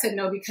years, I said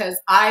no because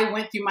I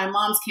went through my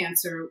mom's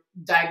cancer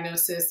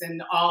diagnosis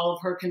and all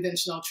of her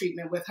conventional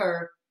treatment with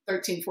her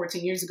 13,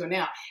 14 years ago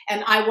now.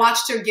 And I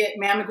watched her get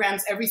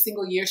mammograms every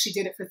single year. She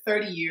did it for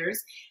 30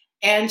 years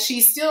and she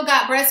still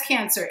got breast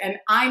cancer. And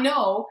I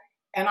know,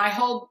 and I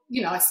hold,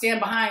 I stand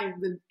behind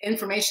the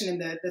information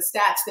and the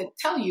stats that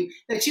tell you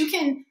that you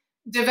can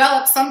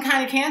develop some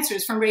kind of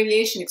cancers from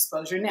radiation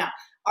exposure. Now,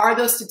 are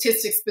those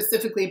statistics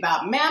specifically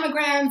about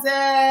mammograms?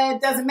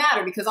 It doesn't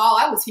matter, because all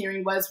I was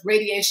hearing was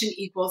radiation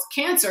equals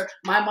cancer.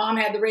 My mom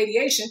had the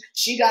radiation.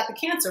 She got the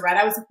cancer, right?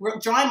 I was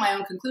drawing my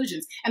own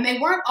conclusions. And they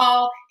weren't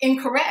all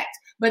incorrect,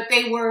 but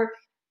they were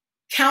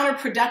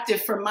counterproductive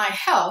for my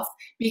health,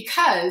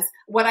 because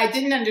what I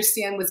didn't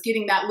understand was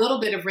getting that little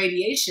bit of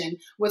radiation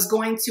was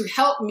going to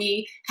help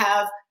me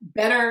have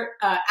better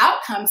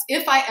outcomes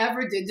if I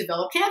ever did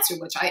develop cancer,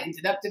 which I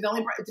ended up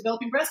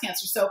developing breast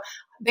cancer. So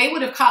they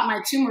would have caught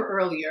my tumor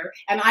earlier,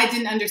 and I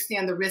didn't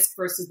understand the risk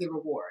versus the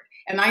reward.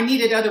 And I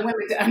needed other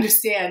women to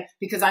understand,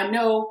 because I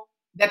know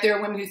that there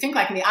are women who think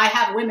like me. I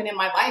have women in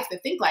my life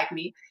that think like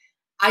me.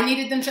 I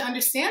needed them to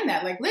understand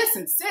that. Like,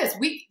 listen, sis,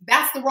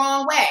 that's the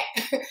wrong way.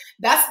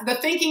 The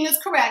thinking is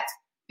correct.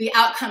 The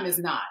outcome is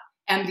not.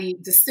 And the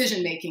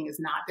decision-making is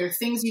not. There are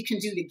things you can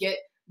do to get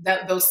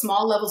those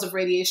small levels of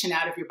radiation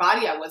out of your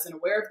body. I wasn't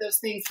aware of those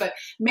things, but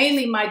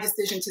mainly my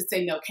decision to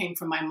say no came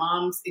from my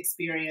mom's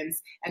experience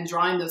and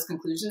drawing those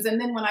conclusions. And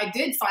then when I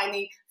did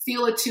finally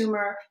feel a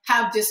tumor,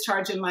 have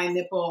discharge in my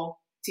nipple,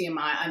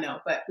 TMI, I know,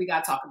 but we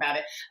got to talk about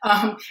it.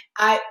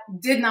 I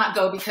did not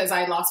go because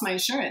I lost my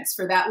insurance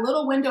for that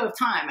little window of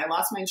time. I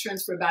lost my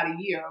insurance for about a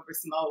year over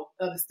some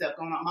other stuff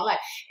going on in my life.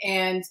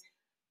 And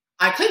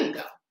I couldn't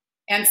go.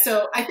 And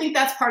so I think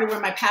that's part of where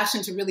my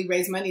passion to really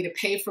raise money to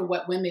pay for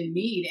what women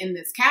need in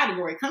this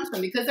category comes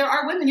from, because there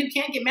are women who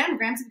can't get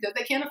mammograms because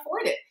they can't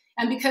afford it.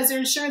 And because their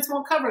insurance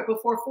won't cover it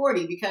before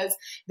 40, because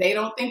they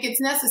don't think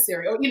it's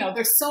necessary. Or,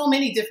 there's so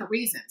many different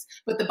reasons.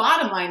 But the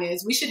bottom line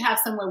is we should have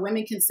somewhere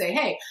women can say,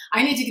 hey,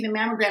 I need to get a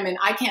mammogram and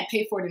I can't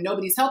pay for it and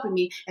nobody's helping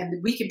me.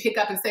 And we can pick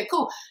up and say,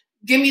 cool,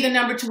 give me the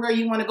number to where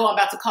you want to go. I'm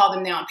about to call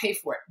them now and pay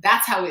for it.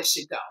 That's how it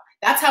should go.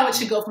 That's how it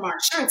should go from our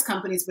insurance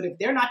companies. But if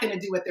they're not going to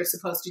do what they're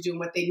supposed to do and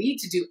what they need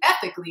to do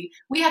ethically,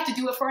 we have to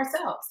do it for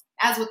ourselves,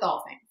 as with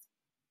all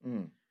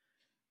things.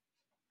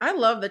 I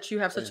love that you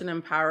have such an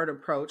empowered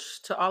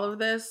approach to all of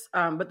this.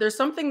 But there's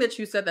something that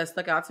you said that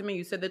stuck out to me.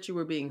 You said that you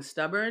were being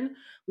stubborn.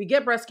 We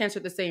get breast cancer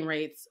at the same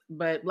rates,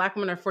 but Black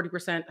women are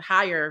 40%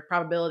 higher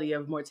probability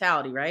of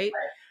mortality, right?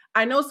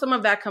 I know some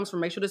of that comes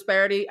from racial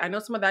disparity. I know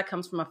some of that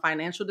comes from a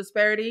financial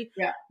disparity.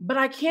 Yeah. But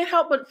I can't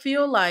help but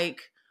feel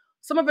like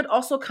some of it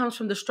also comes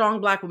from the strong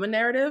Black woman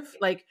narrative.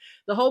 Like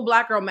the whole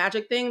Black girl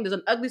magic thing, there's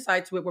an ugly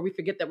side to it where we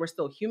forget that we're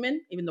still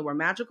human, even though we're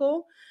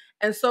magical.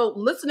 And so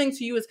listening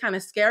to you is kind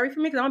of scary for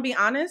me because I'm going to be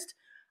honest,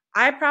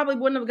 I probably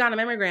wouldn't have gotten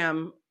a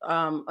mammogram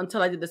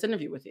until I did this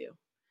interview with you.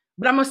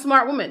 But I'm a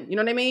smart woman, you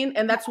know what I mean?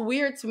 And that's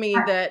weird to me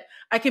that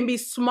I can be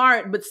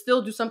smart but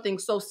still do something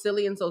so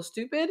silly and so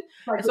stupid.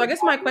 And so I guess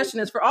my question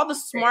is, for all the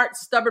smart,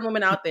 stubborn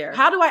women out there,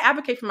 how do I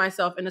advocate for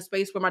myself in a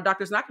space where my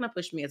doctor's not going to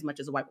push me as much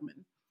as a white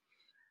woman?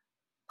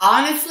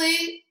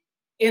 Honestly,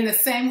 in the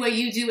same way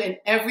you do in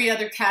every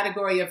other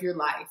category of your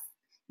life.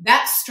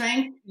 That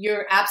strength,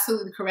 you're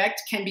absolutely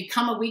correct, can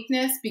become a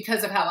weakness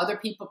because of how other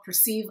people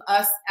perceive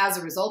us as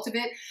a result of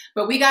it.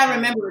 But we got to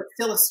remember it's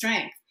still a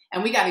strength,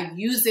 and we got to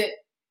use it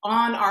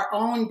on our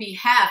own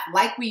behalf,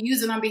 like we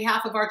use it on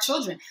behalf of our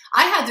children.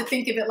 I had to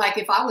think of it like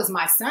if I was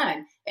my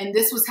son and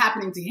this was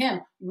happening to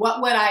him,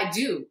 what would I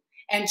do?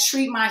 And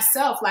treat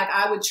myself like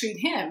I would treat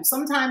him.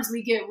 Sometimes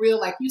we get real,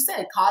 like you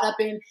said, caught up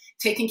in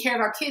taking care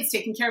of our kids,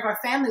 taking care of our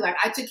family. Like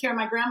I took care of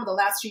my grandma the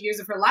last 2 years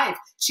of her life.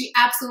 She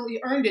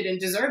absolutely earned it and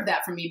deserved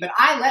that from me. But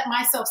I let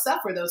myself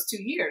suffer those 2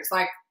 years.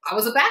 Like I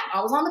was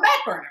on the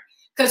back burner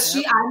because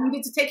I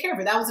needed to take care of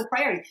her. That was a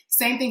priority.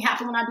 Same thing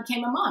happened when I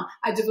became a mom.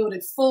 I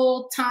devoted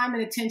full time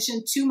and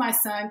attention to my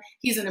son.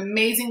 He's an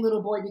amazing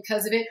little boy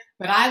because of it,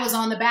 but I was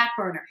on the back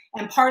burner.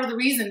 And part of the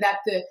reason that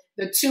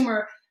the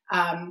tumor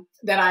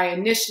that I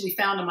initially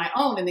found on my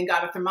own and then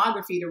got a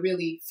thermography to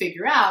really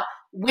figure out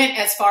went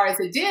as far as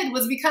it did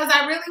was because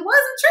I really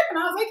wasn't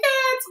tripping. I was like,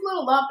 yeah, it's a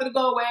little lump, it'll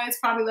go away. It's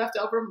probably left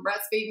over from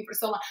breastfeeding for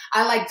so long.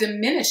 I like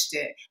diminished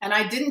it, and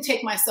I didn't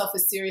take myself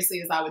as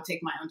seriously as I would take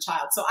my own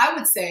child. So I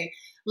would say,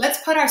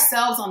 let's put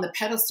ourselves on the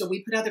pedestal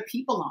we put other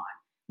people on.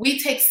 We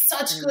take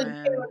such good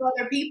care of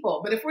other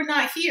people, but if we're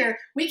not here,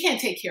 we can't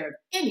take care of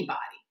anybody.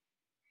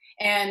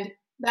 And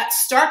that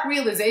stark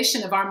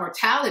realization of our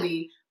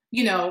mortality,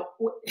 you know,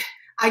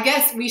 I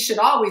guess we should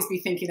always be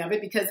thinking of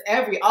it because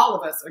all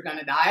of us are going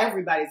to die.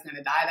 Everybody's going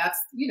to die. That's,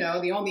 you know,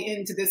 the only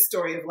end to this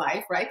story of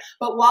life, right?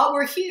 But while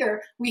we're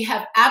here, we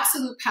have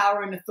absolute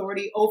power and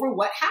authority over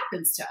what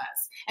happens to us.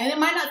 And it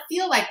might not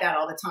feel like that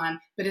all the time,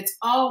 but it's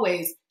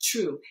always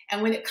true.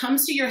 And when it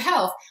comes to your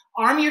health,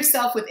 arm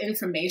yourself with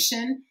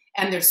information.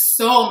 And there's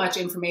so much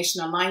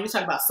information online. We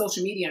talk about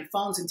social media and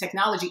phones and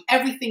technology.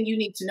 Everything you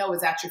need to know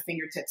is at your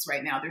fingertips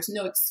right now. There's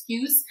no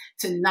excuse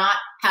to not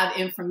have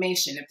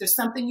information. If there's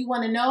something you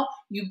want to know,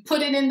 you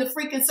put it in the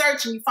freaking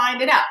search and you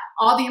find it out.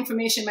 All the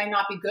information might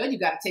not be good. You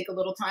got to take a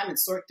little time and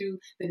sort through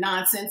the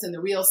nonsense and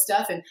the real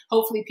stuff. And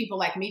hopefully people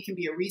like me can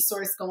be a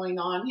resource going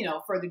on, you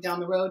know, further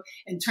down the road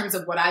in terms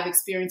of what I've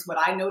experienced, what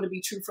I know to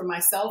be true for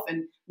myself,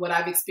 and what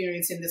I've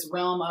experienced in this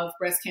realm of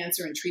breast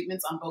cancer and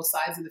treatments on both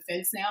sides of the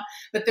fence now.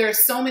 But there are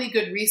so many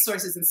good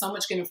resources and so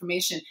much good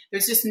information.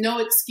 There's just no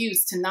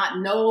excuse to not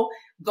know.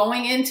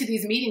 Going into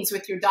these meetings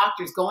with your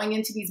doctors, going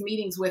into these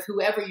meetings with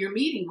whoever you're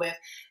meeting with,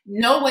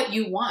 know what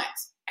you want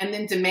and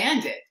then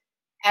demand it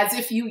as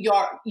if you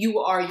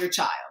are your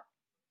child.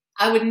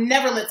 I would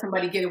never let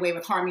somebody get away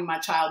with harming my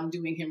child and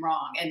doing him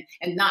wrong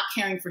and not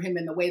caring for him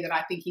in the way that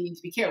I think he needs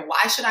to be cared.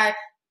 Why should I,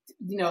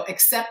 you know,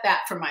 accept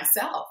that for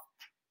myself?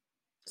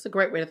 It's a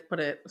great way to put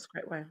it. It's a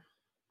great way.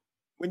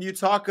 When you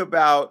talk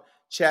about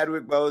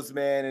Chadwick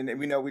Boseman, and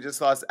we know we just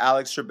lost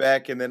Alex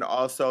Trebek, and then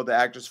also the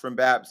actress from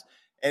BAPS,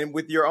 and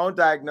with your own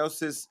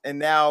diagnosis and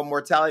now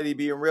mortality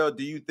being real,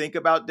 do you think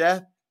about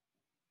death?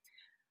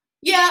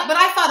 Yeah, but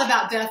I thought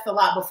about death a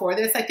lot before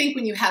this. I think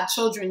when you have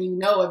children, you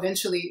know,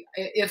 eventually,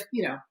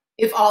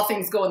 if all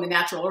things go in the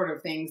natural order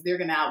of things, they're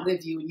going to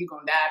outlive you and you're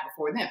going to die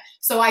before them.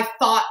 So I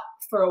thought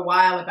for a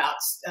while about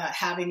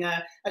having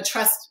a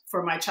trust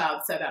for my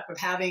child set up, of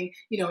having,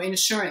 you know,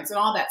 insurance and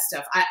all that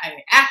stuff. I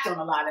act on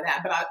a lot of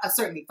that, but I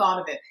certainly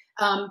thought of it.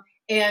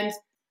 And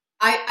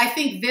I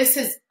think this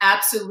has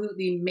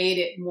absolutely made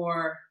it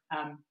more,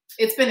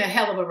 it's been a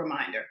hell of a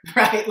reminder,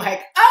 right?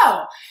 Like,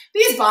 oh,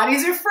 these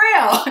bodies are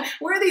frail.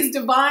 We're these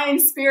divine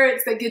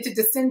spirits that get to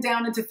descend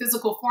down into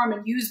physical form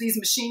and use these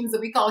machines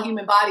that we call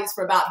human bodies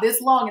for about this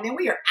long. And then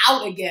we are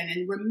out again.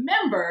 And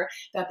remember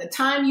that the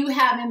time you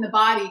have in the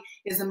body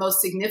is the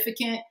most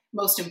significant,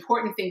 most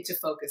important thing to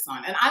focus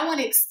on. And I want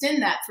to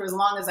extend that for as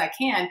long as I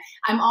can.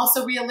 I'm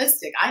also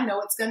realistic. I know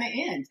it's going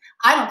to end.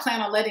 I don't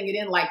plan on letting it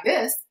end like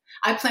this.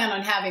 I plan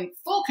on having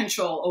full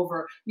control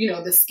over, you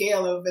know, the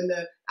scale of,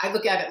 I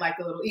look at it like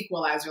a little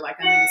equalizer, like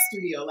I'm in a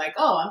studio, like,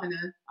 oh,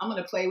 I'm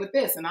going to play with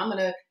this and I'm going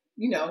to,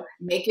 you know,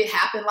 make it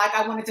happen like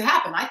I want it to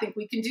happen. I think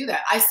we can do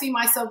that. I see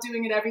myself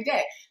doing it every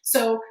day.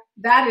 So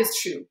that is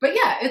true. But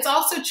yeah, it's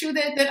also true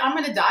that I'm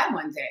going to die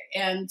one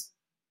day. And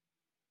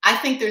I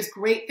think there's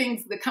great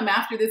things that come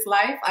after this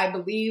life. I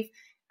believe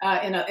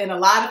in a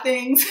lot of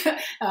things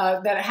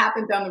that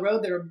happen down the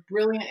road that are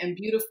brilliant and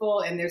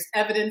beautiful. And there's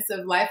evidence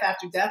of life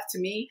after death to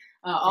me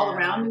all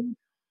around me.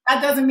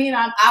 That doesn't mean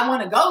I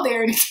want to go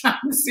there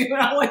anytime soon.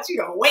 I want you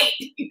to wait,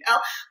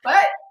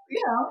 but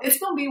it's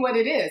going to be what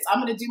it is.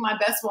 I'm going to do my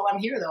best while I'm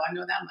here, though. I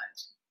know that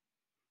much.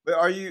 But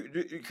are you,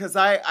 because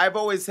I've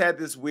always had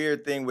this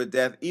weird thing with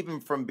death, even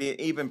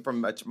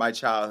from my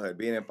childhood,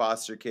 being in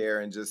foster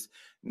care and just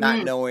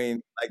not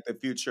knowing like the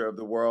future of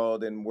the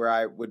world and where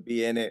I would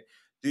be in it.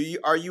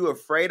 Are you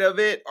afraid of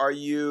it? Are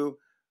you,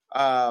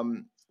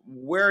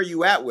 where are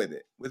you at with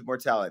it, with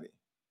mortality?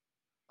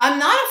 I'm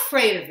not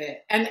afraid of it.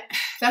 And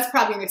that's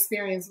probably an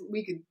experience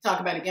we could talk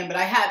about again, but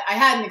I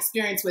had an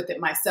experience with it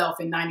myself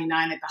in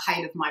 99 at the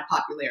height of my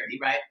popularity,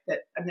 right? That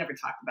I've never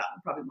talked about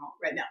and probably won't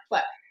right now.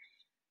 But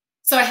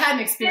so I had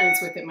an experience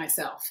with it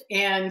myself.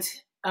 And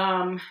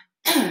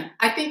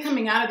I think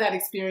coming out of that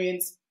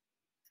experience,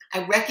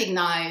 I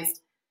recognized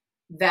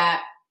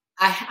that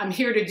I'm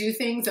here to do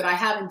things that I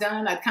haven't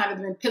done. I've kind of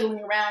been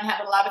piddling around,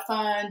 having a lot of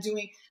fun,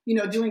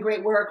 doing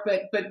great work,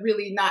 but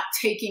really not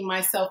taking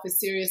myself as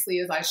seriously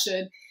as I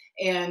should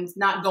and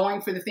not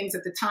going for the things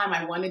at the time.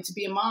 I wanted to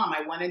be a mom.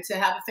 I wanted to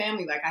have a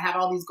family. Like I had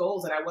all these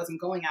goals that I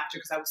wasn't going after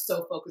because I was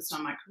so focused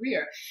on my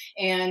career.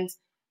 And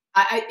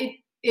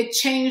it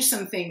changed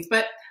some things,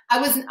 but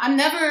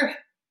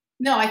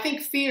I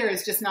think fear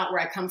is just not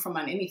where I come from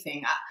on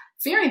anything.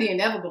 Fearing the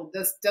inevitable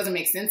doesn't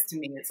make sense to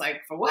me. It's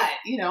like, for what?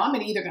 I'm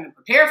either going to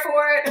prepare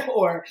for it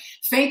or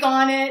think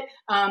on it.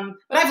 But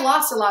I've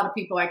lost a lot of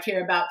people I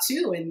care about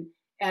too.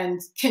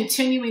 And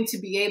continuing to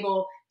be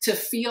able to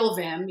feel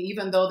them,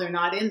 even though they're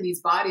not in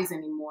these bodies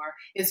anymore,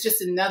 is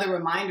just another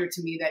reminder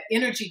to me that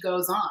energy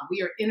goes on.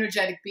 We are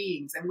energetic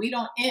beings and we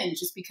don't end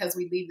just because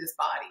we leave this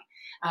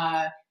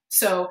body.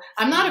 So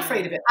I'm not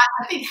afraid of it.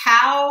 I think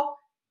how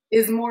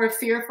is more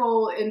fear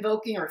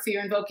invoking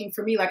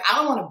for me. Like, I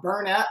don't want to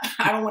burn up.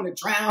 I don't want to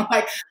drown.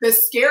 Like the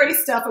scary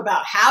stuff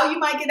about how you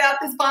might get out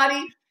this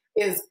body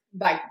is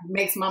like,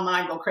 makes my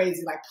mind go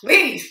crazy. Like,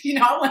 please,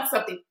 I want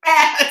something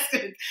fast.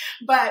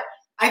 But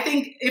I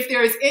think if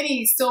there is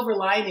any silver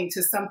lining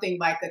to something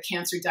like a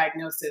cancer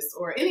diagnosis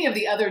or any of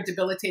the other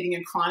debilitating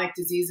and chronic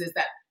diseases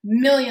that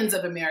millions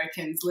of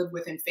Americans live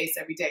with and face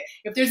every day,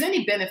 if there's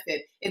any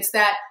benefit, it's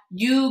that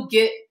you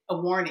get a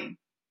warning.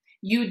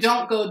 You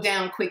don't go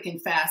down quick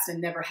and fast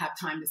and never have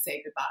time to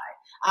say goodbye.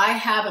 I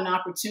have an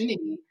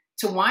opportunity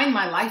to wind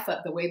my life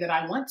up the way that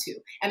I want to.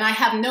 And I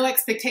have no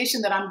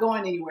expectation that I'm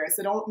going anywhere,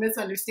 so don't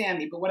misunderstand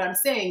me. But what I'm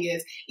saying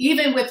is,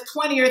 even with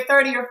 20 or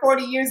 30 or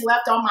 40 years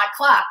left on my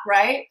clock,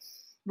 right,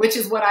 which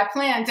is what I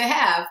plan to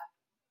have,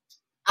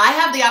 I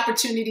have the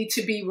opportunity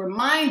to be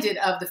reminded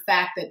of the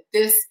fact that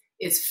this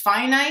is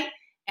finite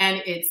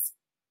and it's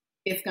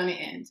going to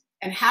end.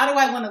 And how do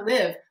I want to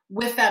live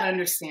with that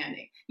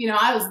understanding?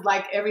 I was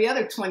like every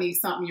other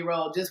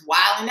 20-something-year-old, just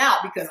wilding out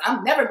because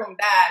I'm never going to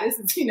die. This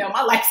is,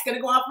 my life's going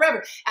to go on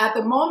forever. At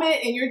the moment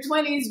in your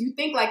 20s, you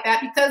think like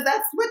that because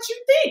that's what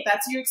you think.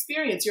 That's your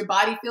experience. Your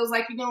body feels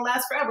like you're going to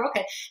last forever.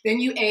 Okay. Then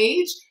you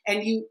age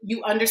and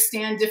you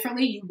understand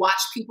differently. You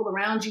watch people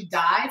around you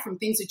die from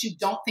things that you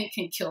don't think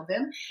can kill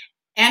them.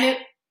 And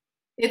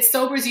it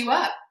sobers you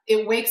up.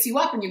 It wakes you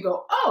up and you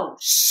go, oh,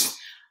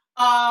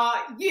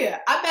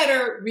 I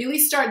better really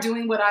start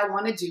doing what I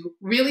want to do,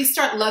 really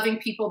start loving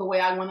people the way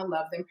I want to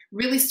love them,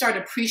 really start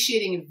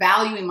appreciating and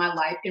valuing my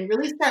life, and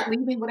really start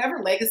leaving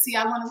whatever legacy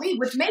I want to leave,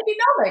 which may be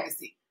no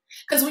legacy.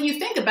 Because when you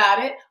think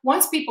about it,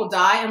 once people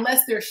die,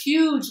 unless they're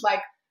huge,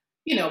 like,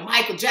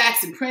 Michael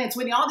Jackson, Prince,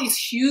 Whitney, all these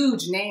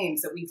huge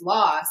names that we've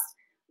lost,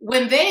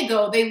 when they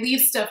go, they leave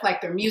stuff like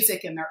their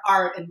music and their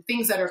art and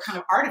things that are kind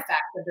of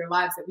artifacts of their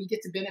lives that we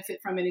get to benefit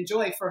from and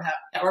enjoy for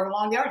however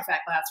long the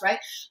artifact lasts, right?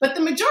 But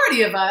the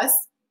majority of us,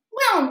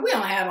 we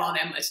don't have all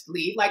that much to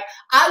leave. Like,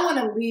 I want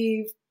to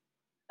leave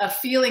a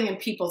feeling in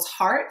people's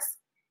hearts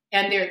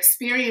and their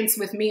experience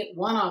with me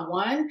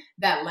one-on-one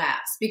that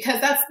lasts, because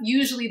that's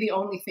usually the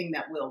only thing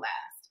that will last.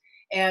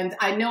 And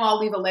I know I'll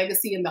leave a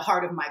legacy in the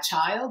heart of my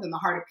child and the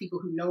heart of people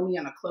who know me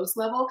on a close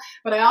level.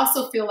 But I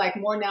also feel like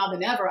more now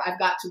than ever, I've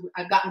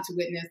gotten to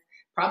witness,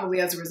 probably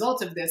as a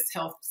result of this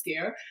health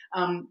scare,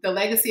 the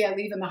legacy I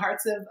leave in the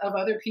hearts of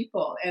other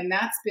people. And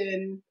that's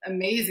been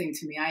amazing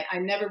to me. I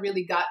never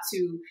really got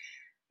to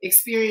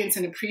experience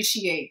and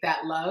appreciate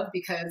that love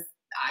because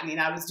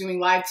I was doing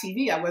live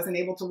TV. I wasn't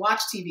able to watch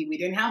TV. We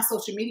didn't have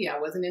social media.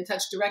 I wasn't in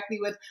touch directly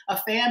with a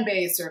fan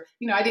base or,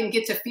 I didn't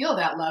get to feel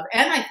that love.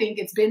 And I think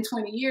it's been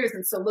 20 years.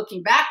 And so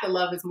looking back, the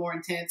love is more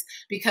intense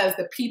because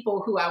the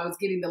people who I was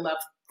getting the love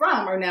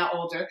from are now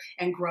older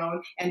and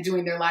grown and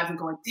doing their lives and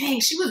going, dang,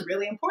 she was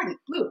really important.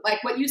 Blue,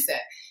 like what you said.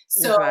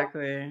 So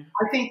exactly.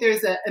 I think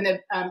there's a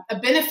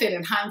benefit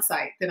in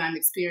hindsight that I'm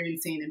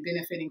experiencing and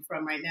benefiting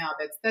from right now.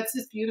 That's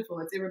just beautiful.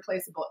 It's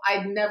irreplaceable.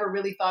 I never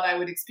really thought I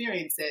would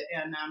experience it.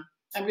 And,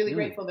 I'm really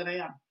grateful that I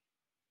am.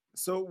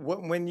 So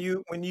when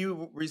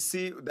you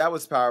receive, that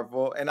was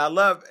powerful. And I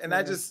love, and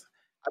I've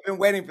been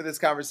waiting for this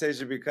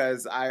conversation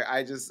because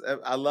I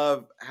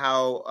love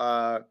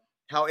how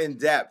how in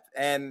depth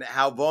and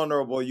how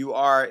vulnerable you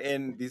are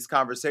in these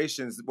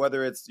conversations,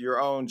 whether it's your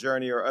own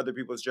journey or other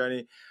people's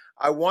journey.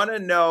 I want to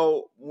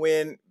know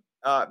when,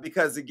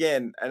 because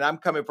again, and I'm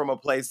coming from a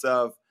place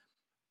of,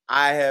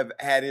 I have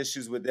had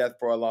issues with death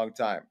for a long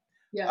time.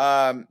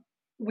 Yeah.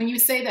 When you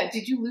say that,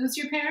 did you lose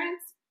your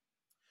parents?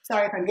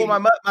 Sorry if I'm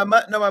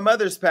Well, my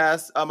mother's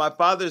passed. My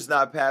father's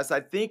not passed. I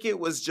think it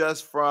was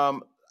just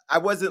from, I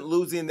wasn't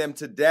losing them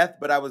to death,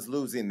 but I was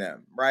losing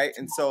them, right?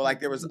 And so like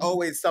there was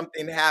always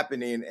something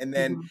happening, and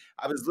then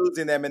I was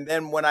losing them. And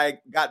then when I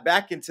got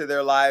back into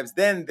their lives,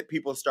 then the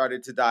people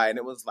started to die. And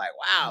it was like,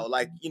 wow,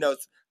 like,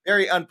 it's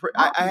very I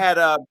had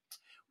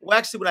well,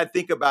 actually, when I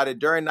think about it,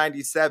 during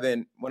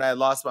 97, when I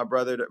lost my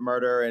brother to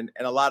murder and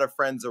a lot of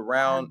friends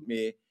around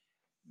me,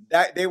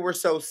 that they were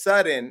so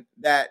sudden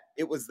that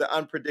it was the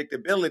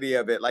unpredictability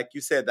of it. Like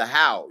you said, the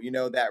how,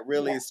 that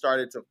really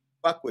started to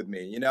fuck with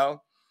me,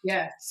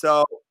 Yeah.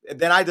 So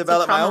then I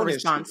developed my own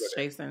response, issues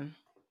with it. Jason.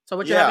 So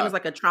what you're having is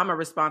like a trauma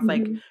response.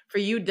 Like for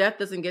you, death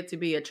doesn't get to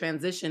be a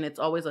transition. It's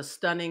always a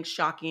stunning,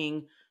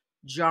 shocking,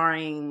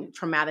 jarring,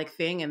 traumatic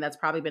thing. And that's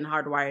probably been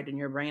hardwired in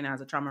your brain as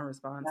a trauma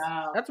response.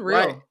 Wow. That's real.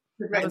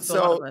 Right.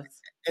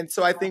 And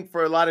so I think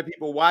for a lot of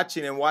people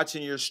watching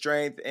your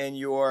strength and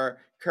your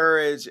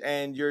courage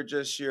and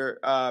just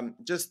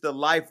the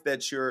life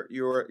that you're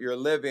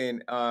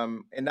living,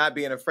 and not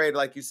being afraid,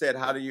 like you said,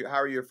 how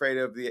are you afraid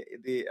of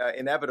the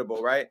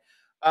inevitable, right?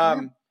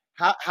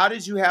 How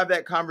did you have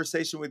that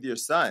conversation with your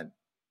son?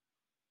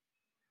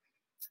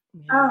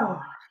 Oh,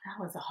 that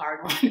was a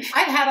hard one.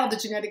 I've had all the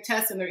genetic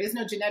tests and there is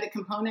no genetic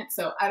component,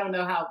 so I don't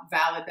know how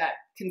valid that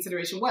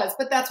consideration was,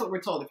 but that's what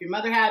we're told. If your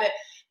mother had it,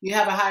 you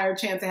have a higher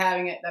chance of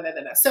having it.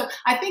 So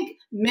I think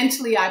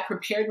mentally I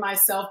prepared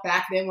myself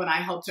back then when I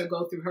helped her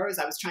go through hers.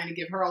 I was trying to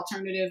give her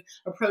alternative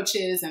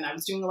approaches and I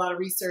was doing a lot of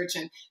research.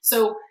 And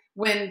so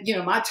when,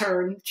 my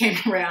turn came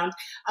around,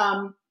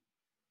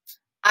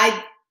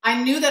 I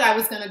knew that I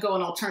was going to go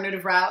an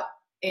alternative route,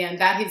 and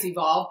that has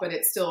evolved, but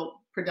it's still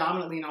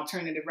predominantly an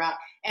alternative route.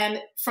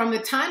 And from the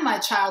time my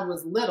child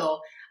was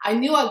little, I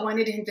knew I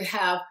wanted him to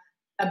have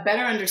a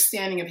better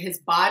understanding of his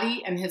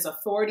body and his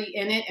authority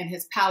in it and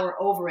his power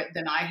over it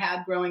than I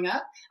had growing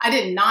up. I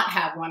did not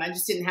have one. I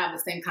just didn't have the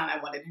same kind I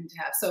wanted him to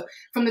have. So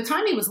from the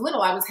time he was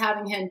little, I was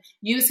having him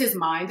use his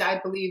mind. I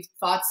believe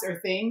thoughts are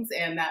things,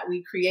 and that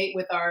we create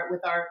with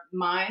our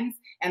minds,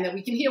 and that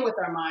we can heal with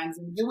our minds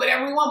and do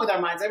whatever we want with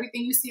our minds.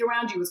 Everything you see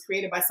around you was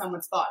created by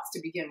someone's thoughts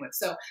to begin with.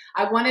 So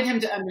I wanted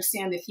him to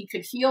understand that he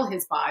could heal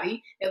his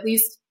body, at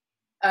least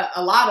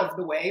a lot of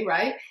the way,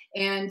 right?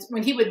 And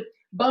when he would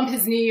bump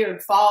his knee or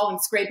fall and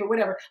scrape or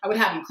whatever, I would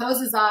have him close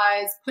his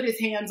eyes, put his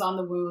hands on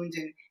the wound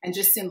and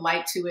just send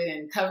light to it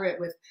and cover it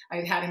with,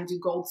 I had him do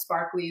gold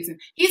sparklies. And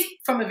he's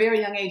from a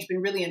very young age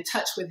been really in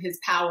touch with his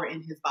power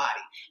in his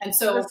body. And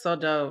so that's so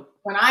dope.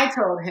 When I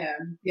told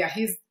him,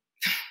 he's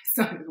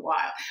so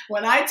wild.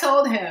 When I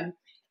told him,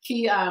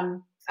 he,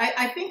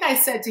 I think I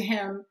said to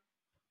him,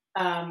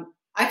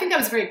 I think I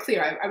was very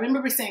clear. I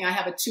remember saying, I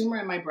have a tumor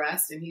in my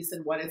breast. And he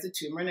said, what is a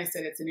tumor? And I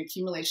said, it's an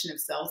accumulation of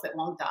cells that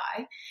won't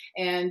die.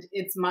 And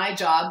it's my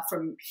job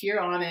from here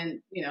on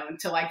and,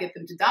 until I get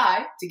them to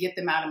die, to get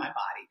them out of my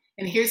body.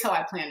 And here's how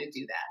I plan to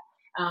do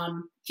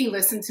that. He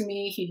listened to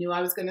me. He knew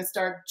I was going to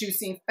start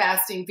juicing,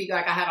 fasting.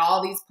 Like I had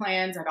all these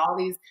plans, had all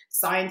these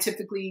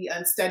scientifically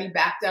study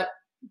backed up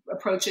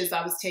approaches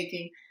I was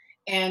taking.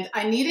 And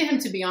I needed him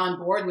to be on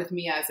board with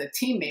me as a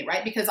teammate,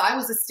 right? Because I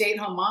was a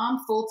stay-at-home mom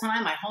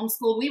full-time. I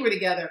homeschooled. We were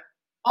together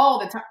all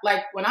the time.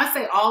 Like when I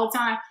say all the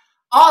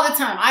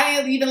time, I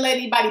didn't even let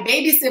anybody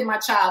babysit my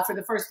child for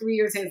the first 3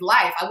 years of his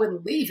life. I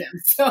wouldn't leave him.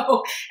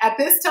 So at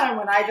this time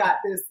when I got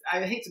this, I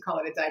hate to call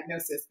it a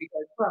diagnosis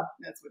because,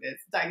 that's what it is,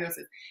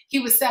 diagnosis. He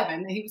was 7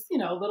 and he was,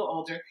 a little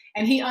older,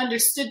 and he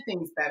understood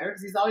things better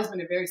because he's always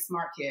been a very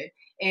smart kid.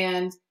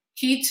 And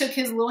he took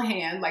his little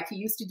hand like he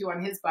used to do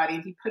on his body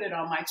and he put it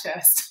on my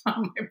chest,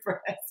 on my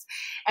breast,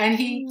 and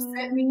he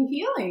sent me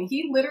healing.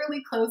 He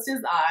literally closed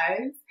his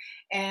eyes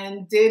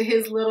and did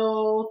his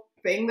little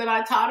thing that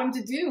I taught him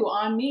to do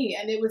on me.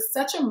 And it was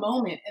such a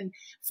moment. And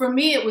for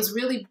me, it was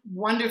really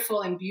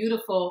wonderful and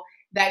beautiful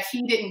that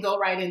he didn't go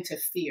right into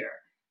fear.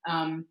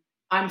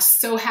 I'm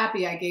so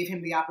happy I gave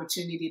him the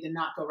opportunity to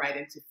not go right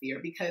into fear,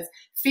 because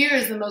fear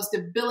is the most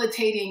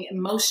debilitating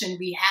emotion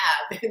we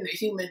have in the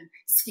human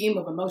scheme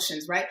of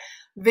emotions, right?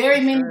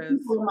 Very many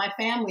people in my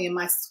family, in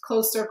my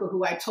close circle,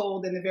 who I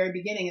told in the very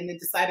beginning and then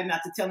decided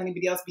not to tell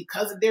anybody else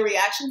because of their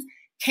reactions,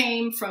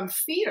 came from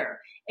fear.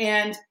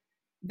 And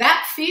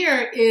that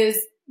fear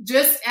is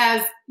just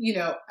as,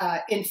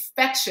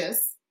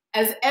 infectious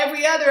as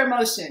every other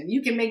emotion.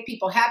 You can make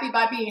people happy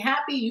by being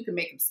happy. You can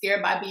make them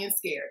scared by being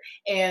scared.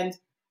 And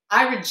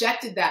I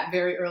rejected that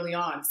very early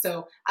on.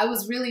 So I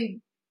was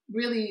really,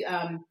 really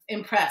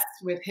impressed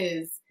with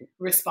his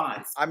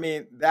response. I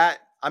mean,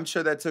 I'm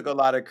sure that took a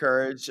lot of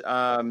courage.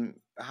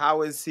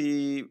 How is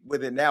he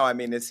with it now? I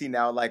mean, is he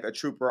now like a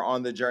trooper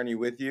on the journey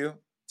with you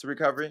to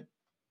recovery?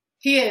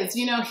 He is.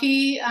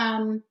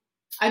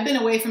 I've been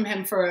away from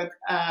him for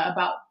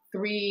about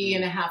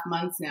 3.5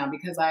 months now,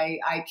 because I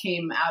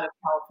came out of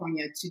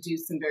California to do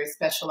some very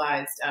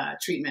specialized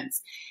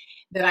treatments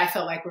that I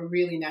felt like were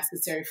really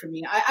necessary for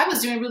me. I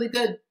was doing really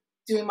good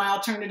doing my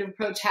alternative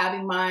approach,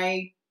 having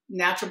my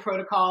natural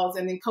protocols,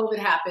 and then COVID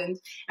happened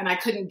and I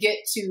couldn't get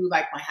to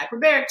like my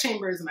hyperbaric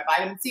chambers and my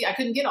vitamin C. I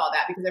couldn't get all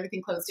that because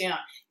everything closed down.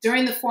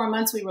 During the 4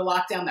 months we were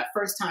locked down that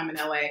first time in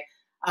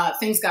LA,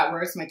 things got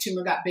worse. My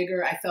tumor got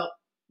bigger. I felt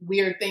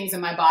weird things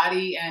in my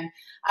body. And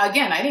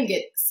again, I didn't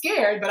get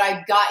scared, but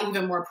I got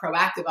even more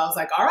proactive. I was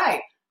like, all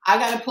right, I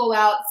got to pull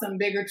out some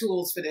bigger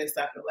tools for this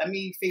stuff. Let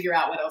me figure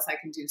out what else I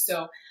can do.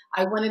 So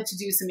I wanted to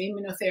do some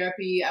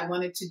immunotherapy. I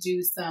wanted to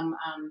do some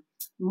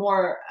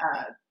more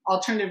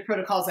alternative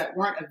protocols that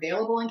weren't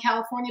available in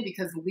California,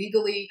 because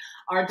legally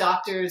our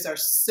doctors are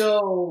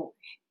so,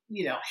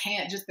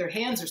 their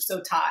hands are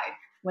so tied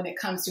when it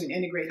comes to an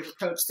integrative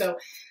approach. So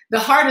the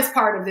hardest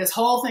part of this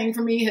whole thing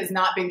for me has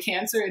not been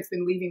cancer. It's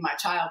been leaving my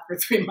child for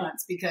 3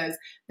 months, because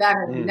that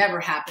has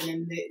never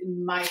happened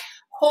in my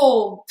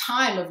whole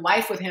time of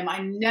life with him.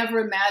 I never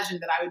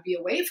imagined that I would be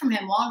away from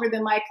him longer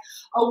than like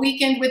a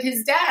weekend with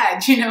his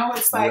dad.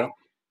 It's like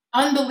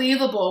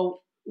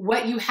unbelievable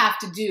what you have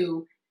to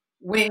do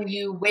when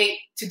you wait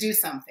to do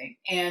something.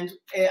 And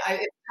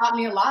it taught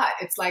me a lot.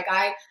 It's like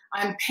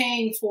I'm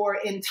paying for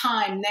in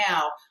time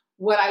now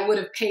what I would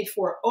have paid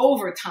for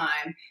over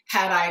time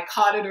had I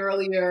caught it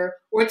earlier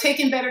or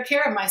taken better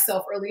care of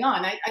myself early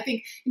on. I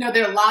think,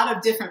 there are a lot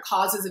of different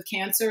causes of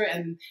cancer,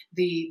 and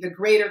the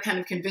greater kind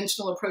of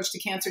conventional approach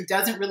to cancer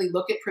doesn't really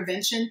look at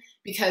prevention,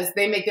 because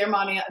they make their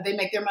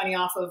money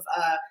off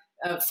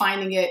of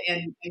finding it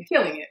and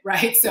killing it,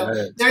 right? So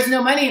There's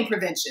no money in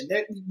prevention.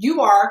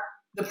 You are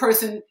the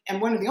person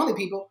and one of the only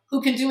people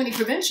who can do any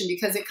prevention,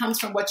 because it comes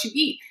from what you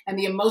eat and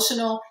the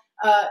emotional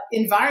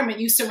environment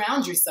you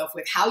surround yourself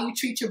with, how you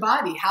treat your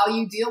body, how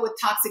you deal with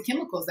toxic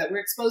chemicals that we're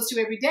exposed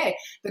to every day,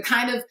 the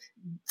kind of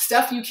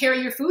stuff you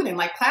carry your food in,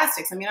 like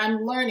plastics. I mean,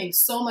 I'm learning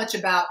so much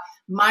about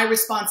my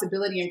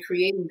responsibility in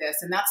creating this,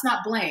 and that's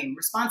not blame.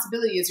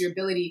 Responsibility is your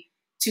ability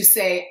to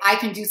say, I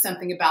can do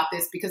something about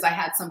this because I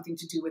had something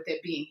to do with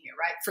it being here,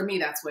 right? For me,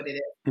 that's what it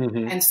is.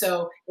 Mm-hmm. And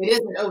so it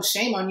isn't, oh,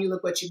 shame on you,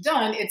 look what you've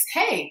done. It's,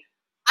 hey,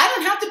 I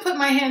don't have to put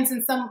my hands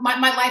in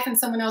my life in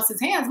someone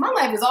else's hands. My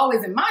life is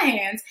always in my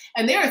hands.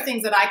 And there are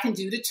things that I can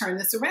do to turn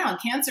this around.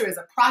 Cancer is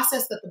a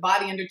process that the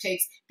body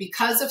undertakes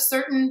because of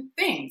certain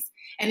things.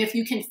 And if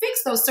you can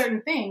fix those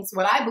certain things,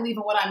 what I believe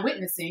and what I'm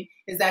witnessing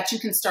is that you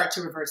can start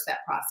to reverse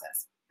that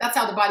process. That's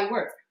how the body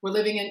works. We're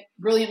living in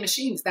brilliant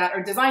machines that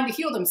are designed to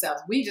heal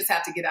themselves. We just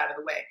have to get out of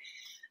the way.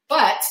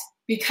 But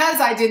because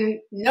I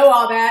didn't know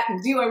all that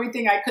and do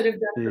everything I could have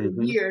done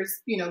for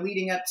years,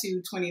 leading up to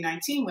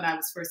 2019 when I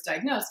was first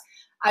diagnosed,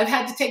 I've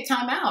had to take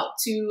time out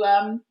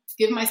to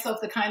give myself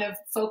the kind of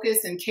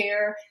focus and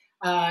care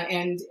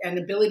and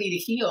ability to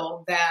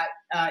heal that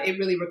it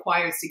really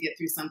requires to get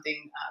through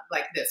something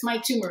like this. My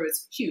tumor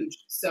is huge.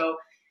 So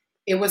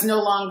it was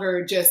no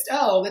longer just,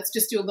 let's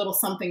just do a little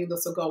something and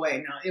this will go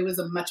away. No, it was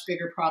a much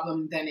bigger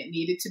problem than it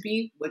needed to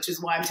be, which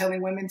is why I'm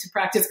telling women to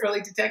practice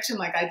early detection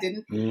like I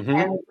didn't. Mm-hmm.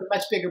 And it's a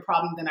much bigger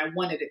problem than I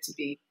wanted it to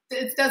be.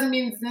 It doesn't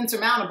mean it's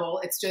insurmountable.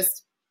 It's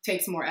just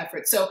takes more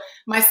effort. So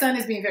my son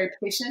is being very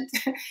patient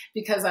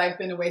because I've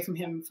been away from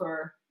him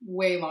for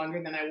way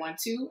longer than I want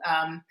to.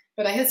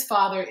 But his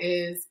father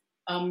is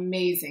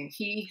amazing.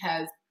 He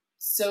has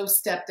so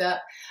stepped up.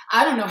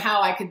 I don't know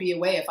how I could be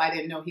away if I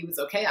didn't know he was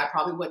okay. I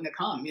probably wouldn't have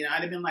come.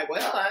 I'd have been like,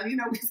 well,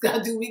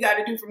 we got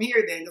to do from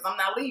here then, because I'm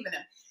not leaving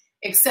him.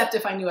 Except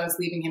if I knew I was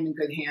leaving him in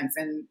good hands.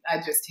 And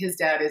his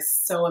dad is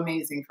so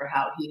amazing for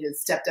how he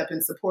has stepped up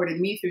and supported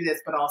me through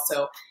this, but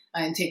also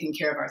in taking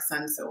care of our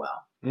son so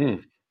well.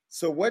 Mm.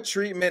 So what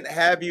treatment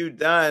have you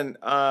done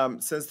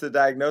since the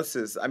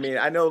diagnosis? I mean,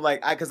 I know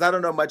because I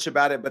don't know much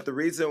about it, but the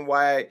reason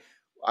why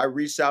I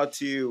reached out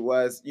to you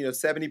was,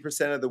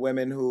 70% of the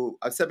women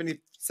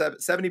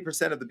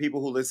 70% of the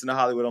people who listen to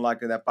Hollywood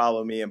Unlocked and that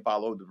follow me and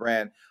follow the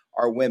brand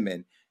are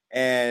women.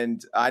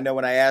 And I know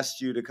when I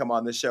asked you to come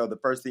on the show, the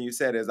first thing you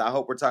said is, I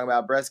hope we're talking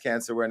about breast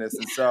cancer awareness.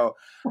 And so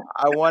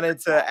I wanted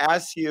to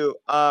ask you,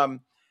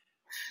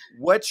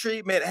 what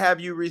treatment have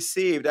you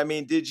received? I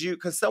mean,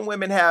 because some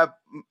women have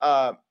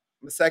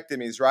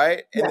mastectomies,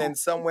 right? And then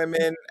some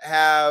women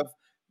have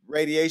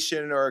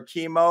radiation or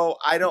chemo.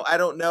 I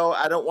don't know.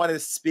 I don't want to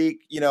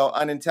speak,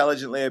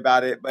 unintelligently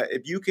about it, but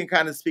if you can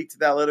kind of speak to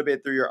that a little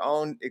bit through your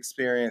own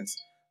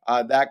experience,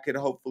 that could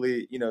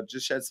hopefully,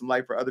 just shed some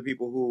light for other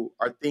people who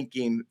are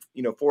thinking,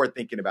 forward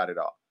thinking about it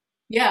all.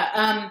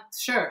 Yeah,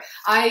 sure.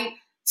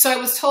 So I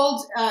was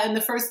told in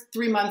the first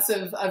 3 months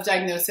of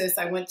diagnosis,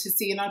 I went to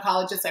see an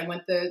oncologist. I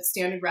went the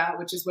standard route,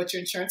 which is what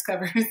your insurance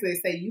covers. They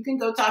say, you can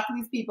go talk to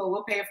these people.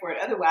 We'll pay for it.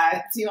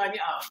 Otherwise, it's on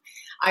your own.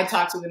 I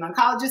talked to an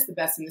oncologist, the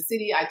best in the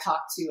city. I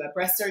talked to a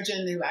breast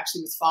surgeon who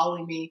actually was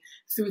following me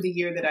through the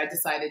year that I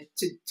decided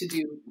to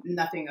do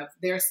nothing of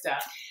their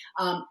stuff.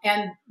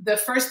 And the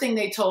first thing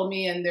they told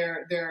me, and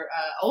their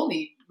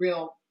only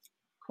real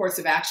course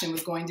of action,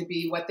 was going to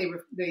be what they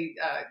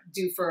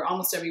do for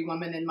almost every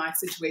woman in my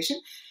situation,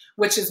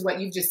 which is what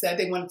you just said.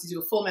 They wanted to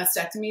do a full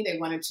mastectomy. They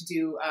wanted to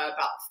do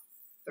about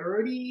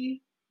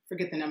 30,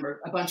 forget the number,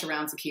 a bunch of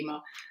rounds of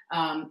chemo,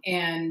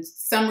 and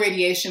some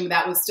radiation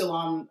that was still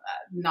on,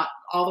 not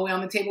all the way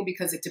on the table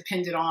because it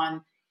depended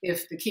on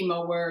if the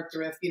chemo worked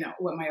or if,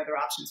 what my other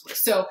options were.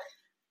 So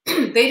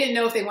they didn't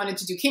know if they wanted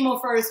to do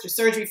chemo first or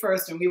surgery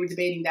first, and we were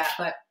debating that.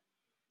 But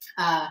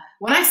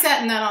when I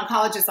sat in that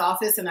oncologist's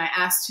office and I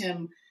asked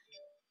him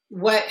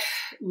what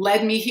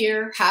led me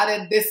here, how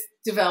did this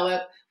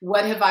develop,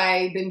 what have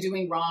I been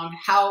doing wrong,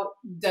 how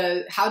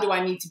do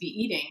I need to be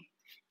eating?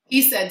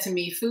 He said to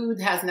me,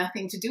 food has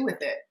nothing to do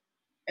with it.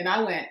 And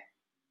I went,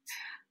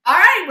 all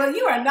right, well,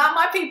 you are not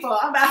my people.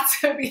 I'm about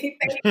to be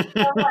thinking.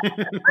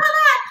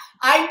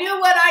 I knew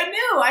what I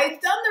knew. I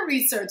had done the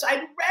research. I'd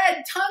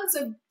read tons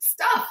of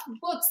stuff,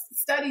 books,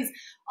 studies,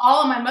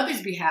 all on my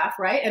mother's behalf,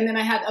 right? And then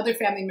I had other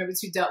family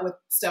members who dealt with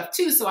stuff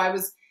too. So I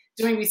was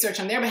doing research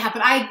on their behalf.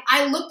 But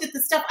I looked at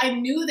the stuff. I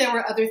knew there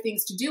were other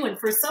things to do. And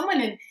for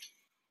someone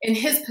in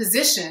his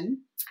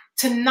position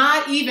to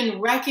not even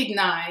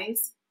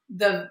recognize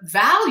the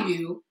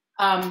value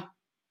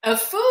of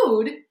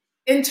food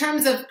in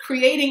terms of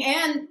creating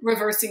and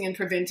reversing and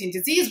preventing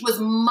disease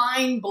was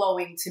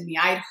mind-blowing to me.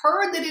 I'd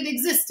heard that it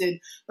existed,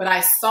 but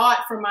I saw it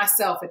for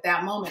myself at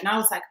that moment. And I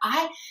was like,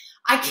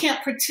 I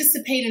can't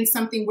participate in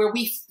something where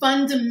we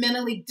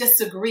fundamentally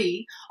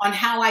disagree on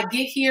how I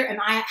get here and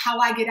how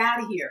I get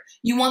out of here.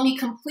 You want me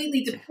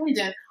completely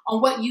dependent on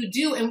what you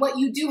do, and what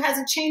you do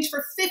hasn't changed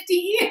for 50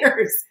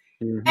 years.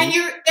 Mm-hmm.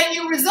 And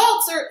your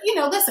results are,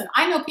 listen,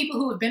 I know people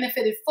who have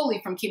benefited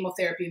fully from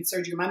chemotherapy and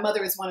surgery. My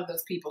mother is one of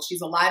those people. She's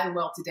alive and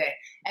well today.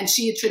 And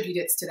she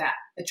attributes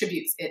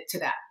it to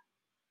that.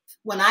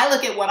 When I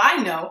look at what I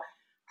know,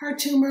 her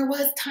tumor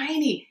was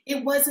tiny.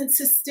 It wasn't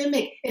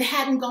systemic. It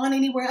hadn't gone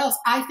anywhere else.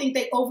 I think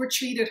they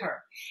overtreated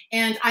her.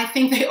 And I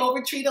think they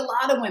overtreat a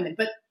lot of women.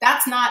 But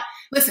that's not,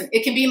 listen,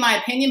 it can be my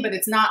opinion, but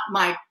it's not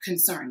my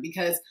concern,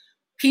 because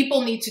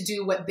people need to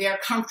do what they're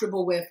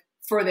comfortable with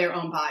for their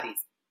own bodies.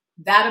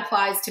 That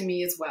applies to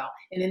me as well.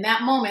 And in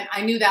that moment,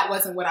 I knew that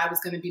wasn't what I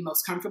was going to be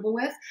most comfortable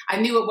with. I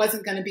knew it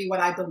wasn't going to be what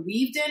I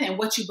believed in. And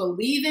what you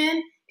believe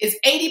in is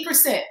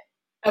 80%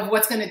 of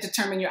what's going to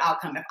determine your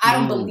outcome. If I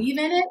don't believe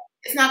in it,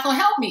 it's not going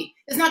to help me.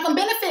 It's not going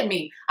to benefit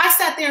me. I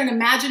sat there and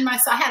imagined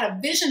myself. I had a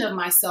vision of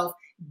myself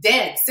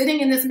dead, sitting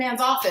in this man's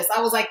office. I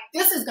was like,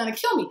 this is going to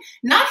kill me.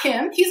 Not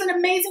him. He's an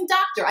amazing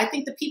doctor. I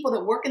think the people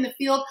that work in the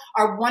field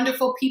are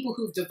wonderful people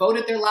who've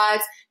devoted their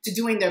lives to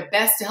doing their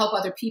best to help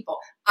other people.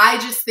 I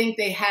just think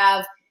they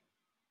have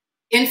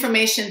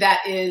information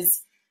that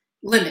is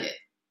limited,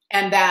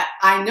 and that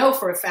I know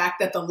for a fact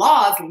that the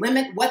laws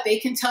limit what they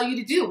can tell you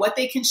to do, what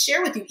they can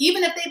share with you.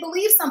 Even if they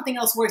believe something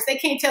else works, they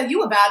can't tell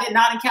you about it.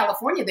 Not in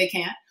California, they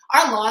can't.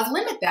 Our laws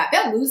limit that.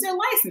 They'll lose their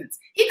license.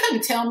 He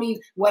couldn't tell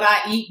me what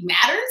I eat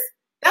matters.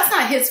 That's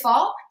not his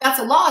fault. That's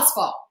the law's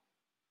fault.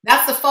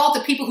 That's the fault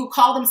of people who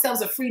call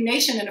themselves a free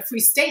nation and a free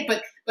state,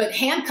 but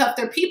handcuff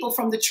their people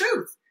from the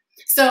truth.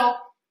 So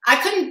I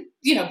couldn't,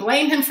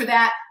 blame him for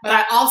that, but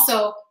I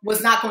also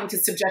was not going to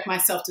subject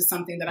myself to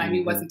something that I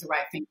knew wasn't the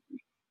right thing for me.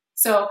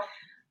 So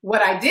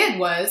what I did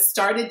was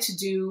started to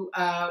do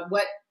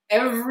what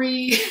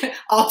every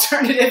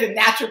alternative and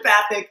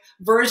naturopathic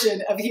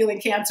version of healing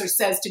cancer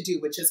says to do,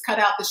 which is cut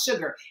out the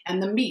sugar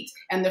and the meat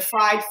and the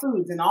fried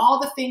foods and all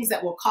the things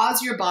that will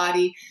cause your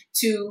body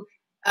to,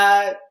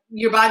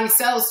 your body's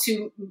cells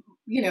to,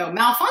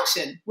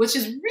 malfunction, which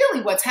is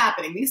really what's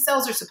happening. These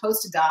cells are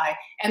supposed to die,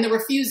 and they're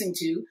refusing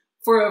to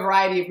for a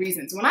variety of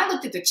reasons. When I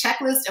looked at the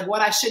checklist of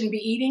what I shouldn't be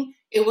eating,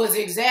 it was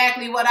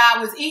exactly what I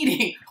was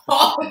eating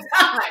all the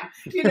time.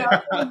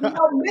 There was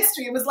no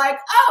mystery. It was like,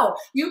 oh,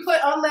 you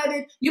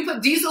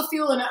put diesel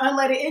fuel in an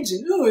unleaded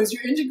engine. Ooh, is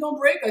your engine going to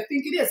break? I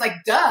think it is. Like,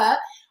 duh.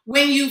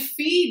 When you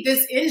feed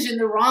this engine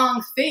the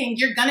wrong thing,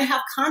 you're going to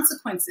have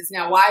consequences.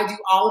 Now, why do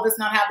all of us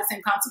not have the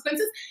same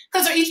consequences?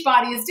 Because each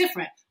body is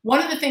different.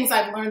 One of the things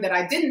I've learned that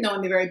I didn't know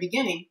in the very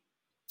beginning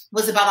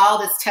was about all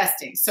this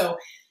testing. So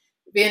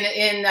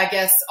in I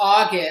guess,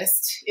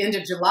 August, end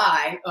of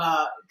July,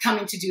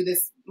 coming to do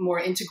this more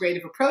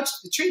integrative approach to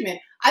the treatment,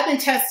 I've been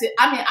tested.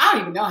 I mean, I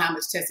don't even know how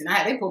much testing I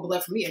had. They pull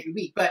blood from me every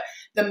week. But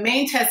the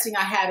main testing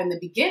I had in the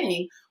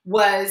beginning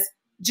was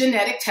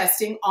genetic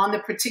testing on the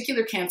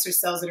particular cancer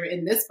cells that are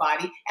in this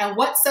body and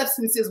what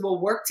substances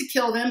will work to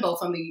kill them, both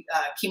on the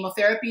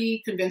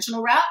chemotherapy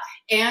conventional route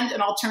and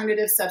an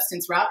alternative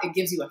substance route. It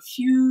gives you a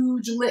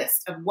huge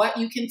list of what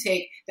you can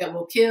take that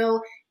will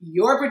kill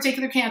your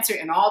particular cancer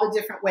in all the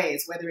different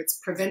ways, whether it's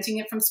preventing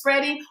it from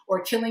spreading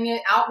or killing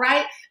it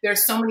outright.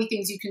 There's so many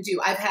things you can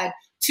do. I've had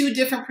 2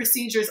 different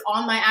procedures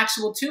on my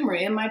actual tumor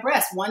in my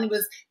breast. One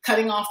was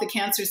cutting off the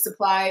cancer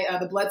supply,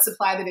 the blood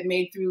supply that it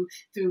made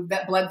through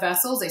blood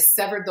vessels. They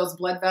severed those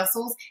blood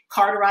vessels,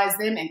 cauterized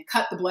them, and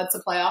cut the blood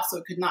supply off so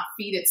it could not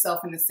feed itself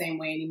in the same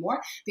way anymore.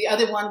 The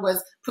other one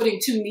was putting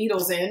 2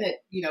 needles in at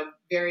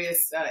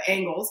various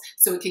angles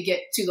so it could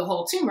get to the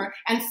whole tumor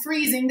and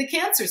freezing the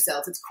cancer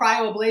cells. It's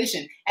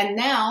cryoablation. And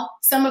now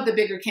some of the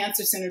bigger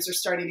cancer centers are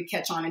starting to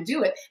catch on and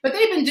do it, but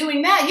they've been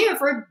doing that here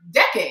for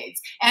decades.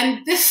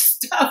 And this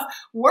stuff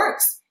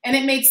works. And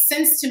it made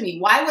sense to me.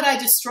 Why would I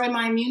destroy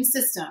my immune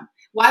system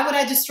Why would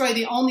I destroy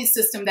the only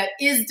system that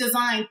is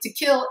designed to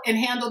kill and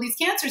handle these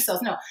cancer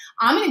cells? No,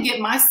 I'm going to get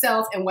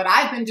myself and what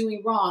I've been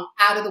doing wrong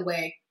out of the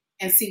way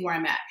and see where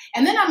I'm at.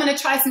 And then I'm going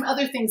to try some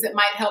other things that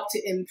might help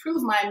to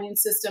improve my immune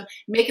system,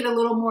 make it a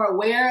little more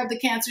aware of the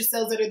cancer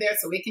cells that are there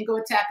so it can go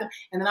attack them.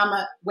 And then I'm going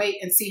to wait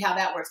and see how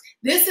that works.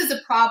 This is a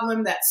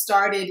problem that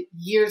started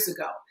years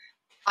ago.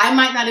 I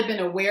might not have been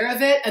aware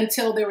of it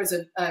until there was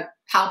a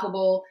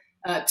palpable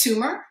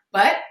tumor,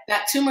 but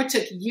that tumor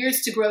took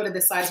years to grow to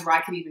the size where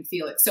I could even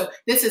feel it. So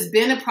this has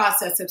been a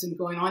process that's been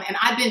going on, and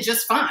I've been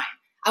just fine.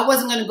 I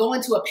wasn't going to go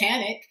into a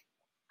panic.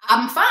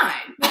 I'm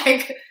fine.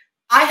 Like,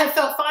 I have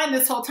felt fine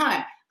this whole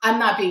time. I'm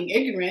not being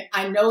ignorant.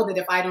 I know that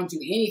if I don't do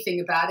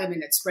anything about it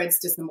and it spreads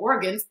to some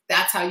organs,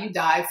 that's how you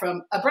die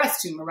from a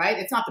breast tumor, right?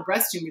 It's not the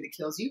breast tumor that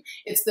kills you.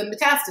 It's the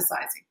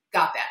metastasizing.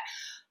 Got that.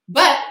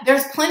 But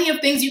there's plenty of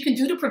things you can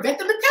do to prevent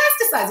the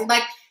metastasizing.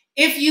 Like,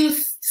 if you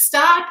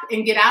stop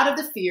and get out of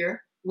the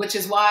fear, which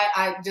is why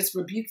I just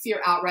rebuke fear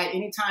outright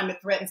anytime it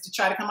threatens to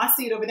try to come. I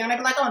see it over there and I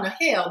be like, oh, no,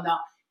 hell no.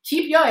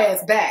 Keep your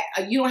ass back.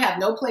 You don't have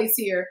no place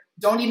here.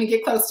 Don't even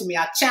get close to me.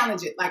 I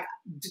challenge it. Like,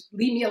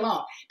 leave me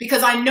alone.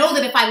 Because I know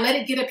that if I let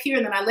it get up here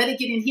and then I let it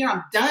get in here,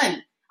 I'm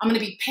done. I'm going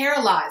to be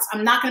paralyzed.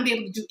 I'm not going to be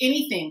able to do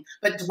anything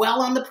but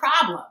dwell on the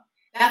problem.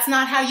 That's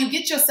not how you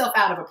get yourself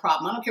out of a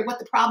problem. I don't care what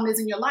the problem is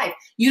in your life.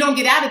 You don't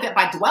get out of it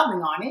by dwelling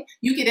on it.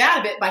 You get out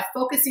of it by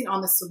focusing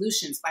on the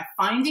solutions, by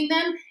finding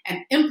them and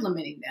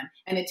implementing them.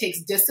 And it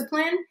takes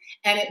discipline,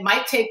 and it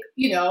might take,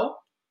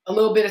 a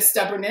little bit of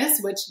stubbornness,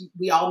 which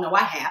we all know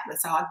I have.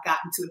 That's how I've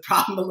gotten to the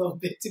problem a little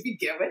bit to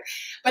begin with.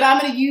 But I'm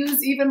going to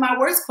use even my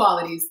worst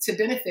qualities to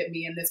benefit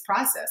me in this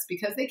process,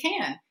 because they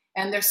can.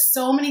 And there's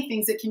so many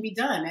things that can be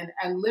done.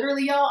 And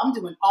literally, y'all, I'm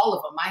doing all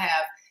of them. I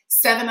have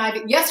 7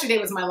 IV. Yesterday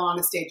was my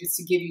longest day, just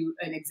to give you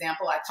an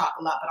example. I talk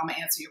a lot, but I'm going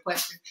to answer your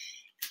question.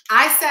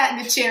 I sat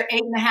in the chair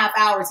 8.5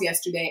 hours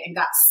yesterday and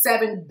got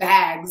 7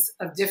 bags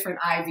of different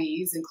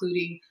IVs,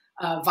 including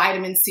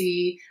vitamin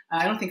C.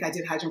 I don't think I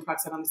did hydrogen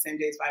peroxide on the same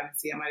day as vitamin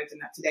C. I might have done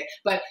that today.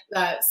 But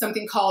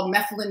something called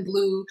methylene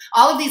blue.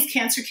 All of these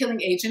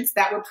cancer-killing agents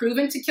that were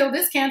proven to kill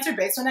this cancer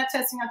based on that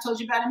testing I told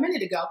you about a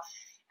minute ago.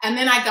 And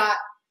then I got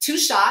 2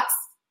 shots.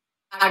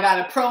 I got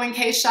a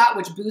Pro-NK shot,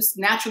 which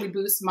naturally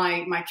boosts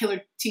my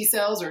killer T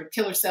cells or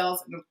killer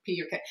cells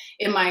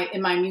in my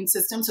immune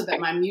system, so that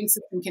my immune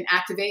system can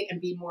activate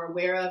and be more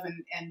aware of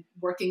and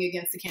working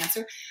against the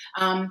cancer.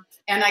 And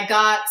I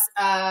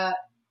got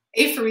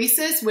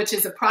apheresis, which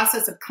is a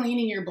process of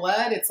cleaning your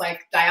blood. It's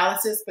like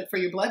dialysis, but for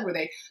your blood, where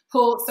they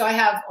pull. So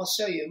I'll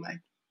show you.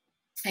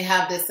 I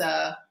have this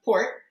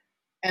port,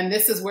 and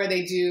this is where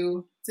they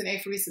do. It's an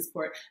apheresis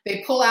port.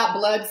 They pull out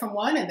blood from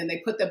one, and then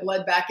they put the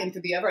blood back into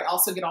the other. I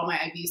also get all my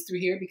IVs through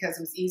here because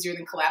it was easier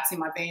than collapsing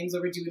my veins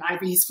over doing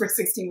IVs for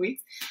 16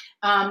 weeks.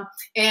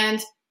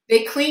 And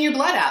they clean your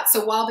blood out.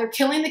 So while they're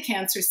killing the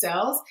cancer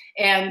cells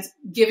and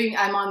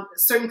I'm on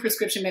certain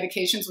prescription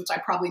medications, which I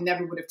probably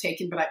never would have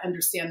taken, but I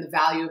understand the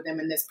value of them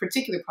in this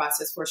particular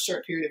process for a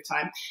short period of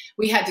time.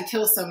 We had to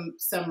kill some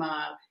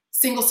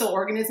single cell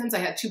organisms. I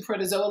had 2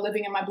 protozoa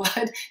living in my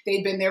blood.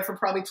 They'd been there for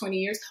probably 20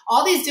 years.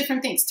 All these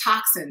different things,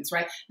 toxins,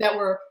 right, that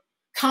were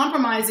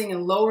compromising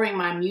and lowering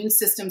my immune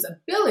system's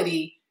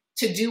ability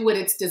to do what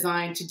it's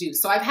designed to do.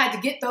 So I've had to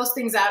get those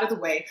things out of the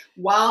way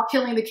while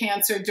killing the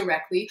cancer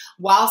directly,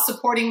 while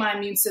supporting my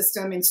immune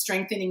system and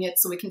strengthening it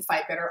so it can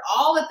fight better,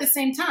 all at the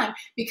same time,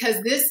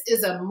 because this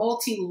is a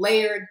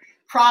multi-layered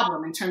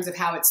problem in terms of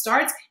how it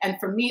starts. And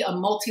for me, a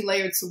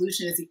multi-layered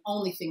solution is the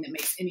only thing that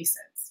makes any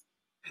sense.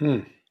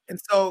 And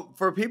so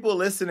for people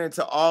listening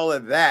to all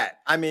of that,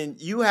 I mean,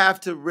 you have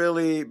to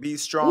really be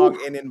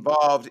strong and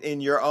involved in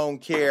your own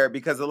care,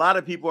 because a lot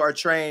of people are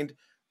trained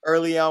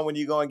early on when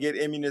you go and get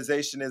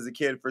immunization as a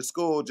kid for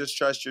school, just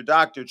trust your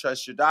doctor.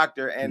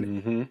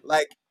 And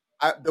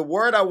the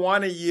word I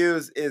want to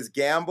use is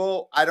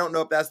gamble. I don't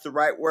know if that's the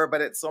right word,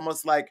 but it's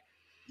almost like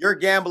you're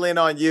gambling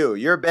on you.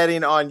 You're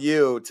betting on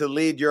you to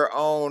lead your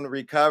own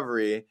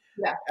recovery.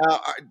 Yeah.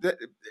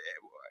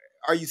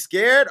 Are you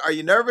scared? Are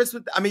you nervous?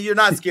 You're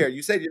not scared.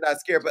 You said you're not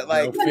scared, but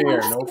like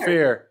no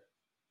fear.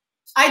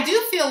 I do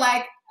feel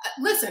like,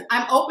 listen,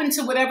 I'm open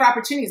to whatever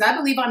opportunities. I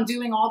believe I'm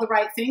doing all the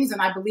right things,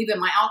 and I believe that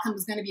my outcome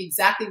is going to be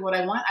exactly what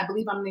I want. I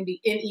believe I'm going to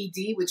be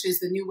NED, which is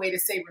the new way to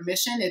say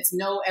remission. It's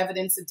no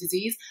evidence of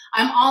disease.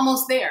 I'm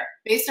almost there.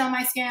 Based on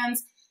my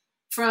scans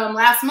from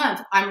last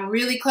month, I'm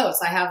really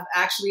close. I have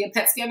actually a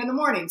PET scan in the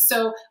morning.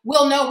 So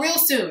we'll know real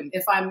soon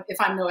if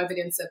I'm no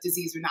evidence of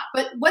disease or not.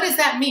 But what does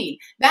that mean?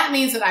 That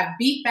means that I've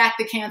beat back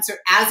the cancer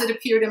as it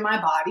appeared in my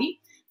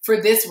body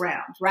for this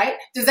round, right?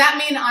 Does that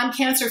mean I'm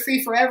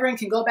cancer-free forever and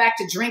can go back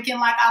to drinking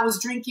like I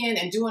was drinking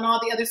and doing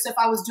all the other stuff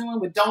I was doing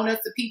with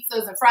donuts and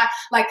pizzas and fries?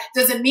 Like,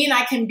 does it mean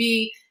I can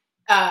be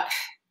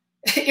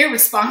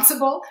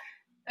irresponsible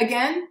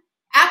again?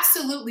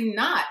 Absolutely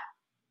not.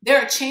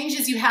 There are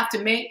changes you have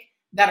to make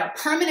that are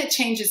permanent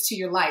changes to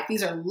your life.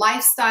 These are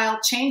lifestyle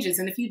changes.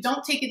 And if you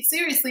don't take it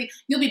seriously,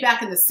 you'll be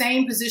back in the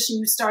same position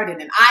you started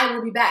in. I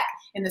will be back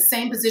in the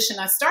same position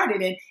I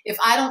started in if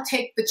I don't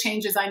take the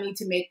changes I need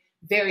to make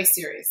very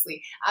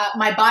seriously.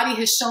 My body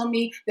has shown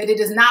me that it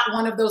is not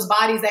one of those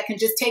bodies that can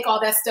just take all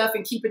that stuff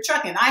and keep it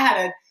trucking.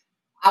 I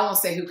won't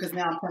say who, because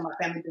now I'm telling my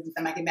family business,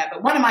 I might get mad,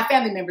 but one of my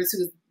family members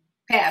who is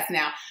passed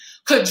now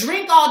could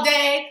drink all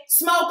day,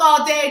 smoke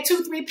all day,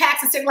 2-3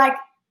 packs of cigarettes. Like,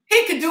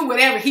 he could do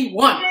whatever he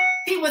wanted.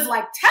 He was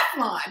like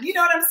Teflon, you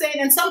know what I'm saying?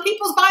 And some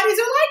people's bodies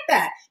are like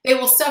that. They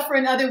will suffer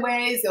in other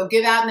ways. They'll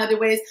give out in other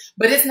ways,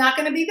 but it's not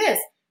going to be this.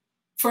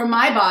 For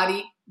my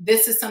body,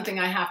 this is something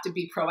I have to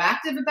be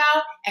proactive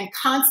about and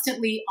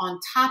constantly on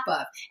top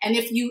of. And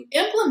if you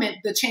implement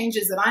the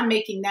changes that I'm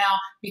making now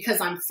because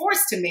I'm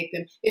forced to make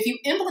them, if you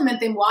implement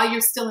them while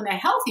you're still in a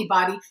healthy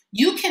body,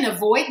 you can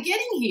avoid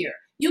getting here.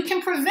 You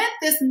can prevent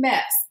this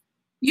mess.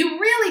 You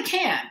really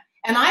can.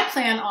 And I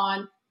plan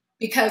on,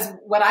 because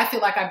what I feel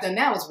like I've done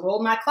now is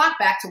roll my clock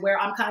back to where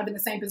I'm kind of in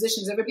the same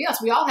position as everybody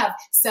else. We all have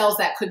cells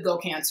that could go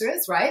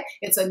cancerous, right?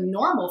 It's a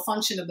normal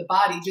function of the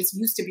body, just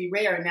used to be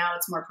rare and now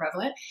it's more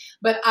prevalent.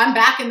 But I'm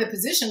back in the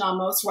position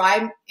almost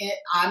where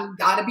I'm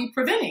got to be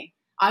preventing.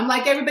 I'm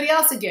like everybody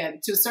else again,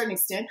 to a certain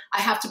extent.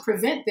 I have to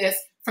prevent this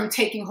from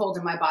taking hold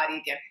of my body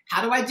again.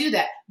 How do I do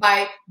that?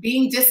 By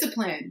being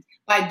disciplined,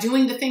 by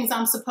doing the things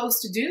I'm supposed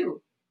to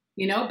do,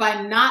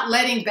 by not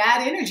letting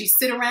bad energy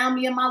sit around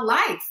me in my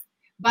life.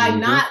 By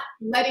not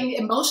letting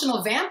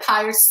emotional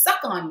vampires suck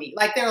on me.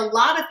 Like, there are a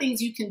lot of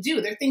things you can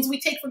do. There are things we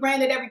take for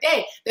granted every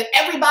day that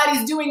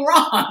everybody's doing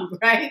wrong,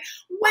 right?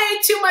 Way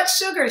too much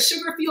sugar.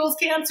 Sugar fuels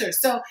cancer.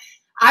 So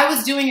I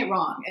was doing it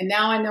wrong, and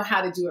now I know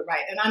how to do it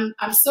right. And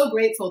I'm so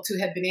grateful to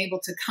have been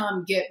able to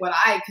come get what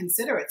I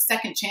consider a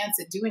second chance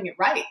at doing it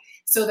right,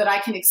 so that I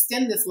can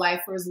extend this life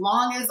for as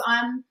long as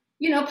I'm,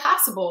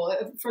 possible,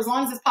 for as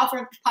long as it's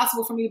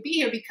possible for me to be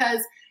here,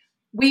 because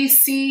we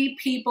see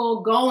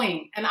people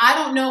going. And I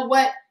don't know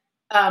what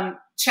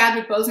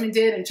Chadwick Boseman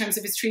did in terms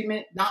of his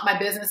treatment. Not my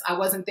business. I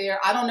wasn't there.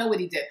 I don't know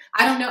what he did.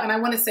 I don't know. And I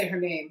want to say her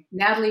name,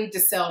 Natalie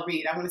Desselle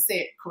Reid. I want to say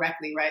it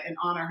correctly, right? And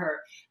honor her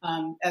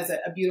as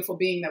a beautiful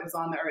being that was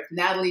on the earth.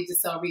 Natalie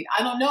Desselle Reid.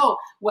 I don't know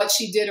what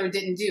she did or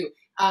didn't do.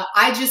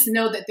 I just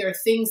know that there are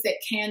things that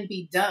can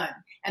be done.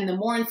 And the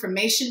more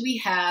information we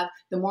have,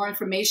 the more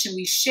information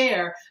we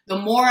share, the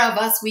more of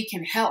us we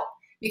can help.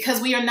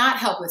 Because we are not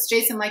helpless.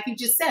 Jason, like you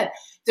just said,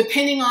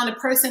 depending on a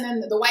person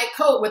in the white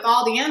coat with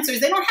all the answers,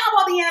 they don't have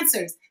all the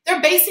answers.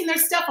 They're basing their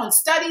stuff on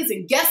studies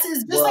and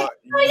guesses, just like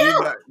everybody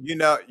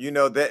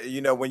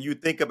else. When you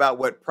think about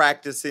what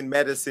practicing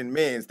medicine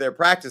means, they're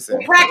practicing.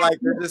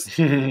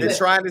 They're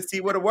trying to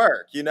see what'll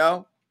work,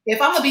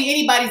 If I'm gonna be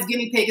anybody's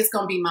guinea pig, it's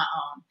gonna be my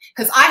own,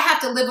 because I have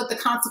to live with the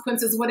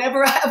consequences,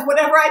 whatever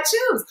I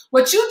choose.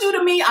 What you do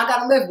to me, I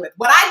gotta live with.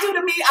 What I do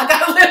to me, I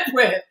gotta live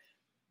with.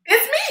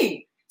 It's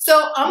me. So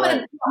I'm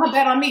gonna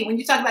bet on me. When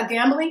you talk about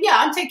gambling, yeah,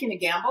 I'm taking a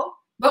gamble,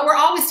 but we're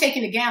always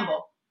taking a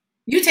gamble.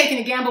 You taking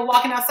a gamble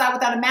walking outside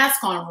without a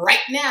mask on right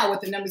now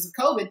with the numbers of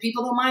COVID.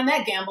 People don't mind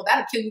that gamble.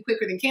 That'll kill you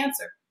quicker than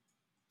cancer.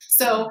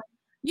 So,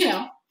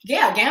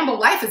 gamble.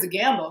 Life is a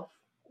gamble.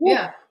 Woo.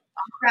 Yeah.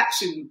 I'm crap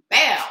shooting.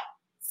 Bam.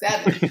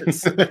 7.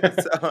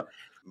 So,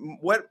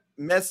 what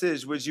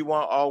message would you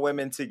want all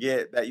women to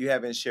get that you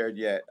haven't shared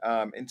yet,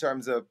 in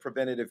terms of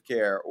preventative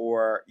care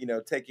or,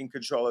 taking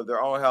control of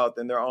their own health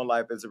and their own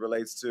life as it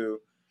relates to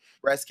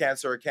breast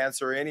cancer or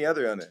cancer or any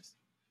other illness?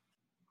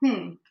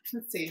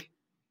 Let's see.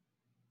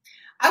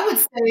 I would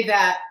say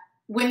that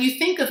when you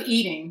think of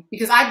eating,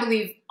 because I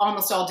believe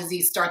almost all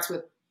disease starts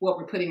with what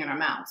we're putting in our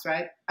mouths,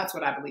 right? That's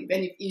what I believe.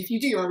 And if you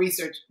do your own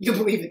research, you'll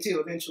believe it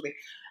too eventually.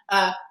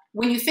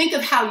 When you think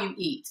of how you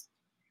eat,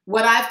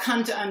 what I've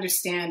come to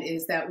understand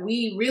is that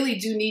we really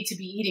do need to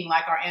be eating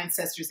like our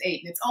ancestors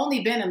ate. And it's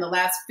only been in the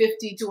last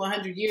 50 to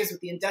 100 years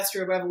with the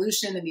Industrial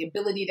Revolution and the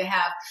ability to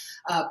have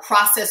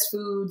processed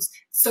foods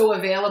so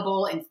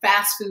available and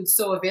fast foods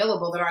so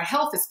available that our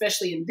health,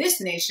 especially in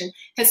this nation,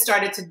 has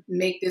started to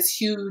make this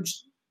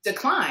huge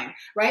decline,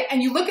 right?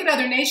 And you look at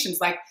other nations,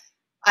 like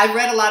I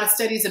read a lot of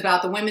studies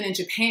about the women in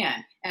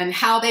Japan and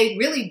how they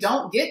really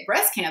don't get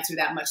breast cancer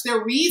that much. There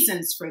are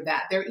reasons for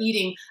that. They're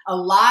eating a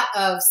lot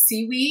of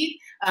seaweed.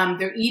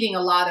 They're eating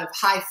a lot of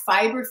high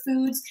fiber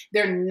foods.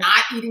 They're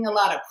not eating a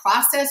lot of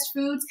processed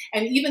foods.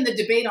 And even the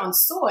debate on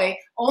soy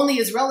only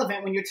is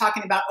relevant when you're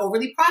talking about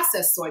overly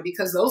processed soy,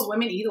 because those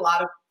women eat a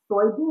lot of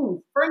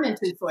soybeans,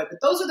 fermented soy. But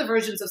those are the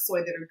versions of soy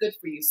that are good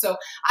for you. So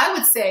I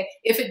would say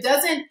if it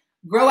doesn't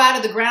grow out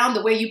of the ground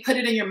the way you put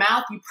it in your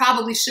mouth, you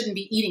probably shouldn't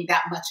be eating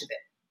that much of it.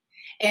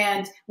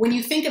 And when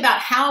you think about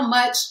how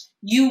much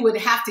you would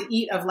have to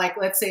eat of, like,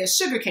 let's say a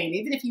sugar cane,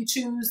 even if you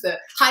choose the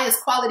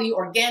highest quality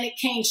organic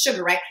cane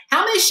sugar, right?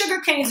 How many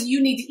sugar canes do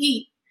you need to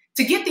eat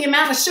to get the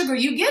amount of sugar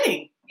you're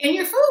getting in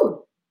your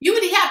food? You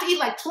would have to eat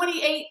like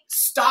 28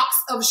 stalks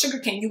of sugar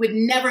cane. You would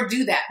never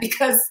do that,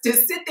 because to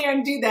sit there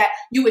and do that,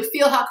 you would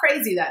feel how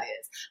crazy that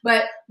is.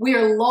 But we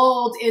are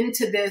lulled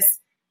into this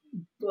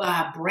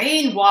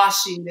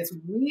brainwashing, this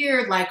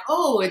weird, like,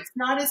 oh, it's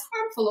not as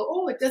harmful, or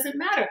oh, it doesn't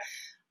matter.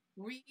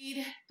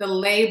 Read the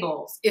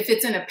labels. If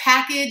it's in a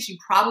package, you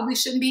probably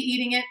shouldn't be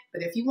eating it.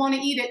 But if you want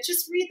to eat it,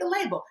 just read the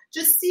label.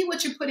 Just see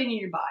what you're putting in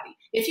your body.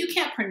 If you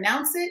can't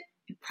pronounce it,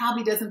 it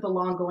probably doesn't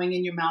belong going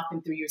in your mouth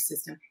and through your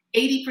system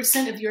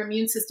 80% of your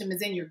immune system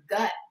is in your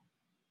gut.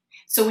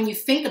 So when you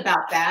think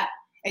about that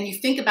and you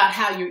think about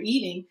how you're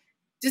eating,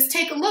 just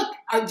take a look.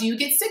 Do you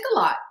get sick a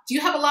lot? Do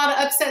you have a lot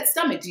of upset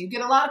stomach? Do you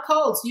get a lot of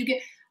colds? Do you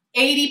get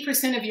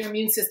 80% of your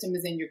immune system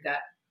is in your gut?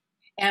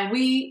 And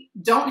we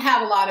don't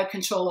have a lot of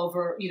control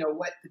over,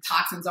 what the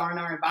toxins are in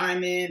our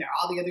environment or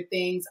all the other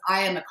things.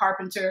 I am a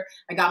carpenter.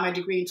 I got my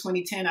degree in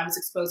 2010. I was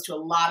exposed to a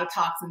lot of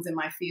toxins in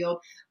my field,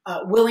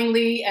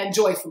 willingly and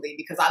joyfully,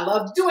 because I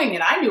loved doing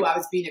it. I knew I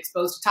was being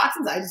exposed to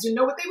toxins. I just didn't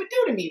know what they would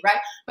do to me,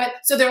 right? But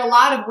so there are a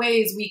lot of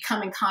ways we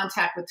come in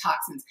contact with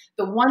toxins.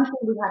 The one thing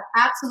we have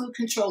absolute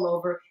control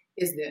over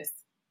is this.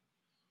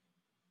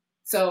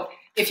 So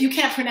if you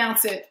can't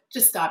pronounce it,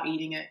 just stop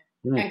eating it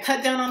and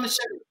cut down on the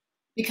sugar,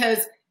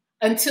 because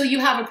until you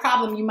have a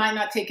problem, you might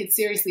not take it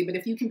seriously. But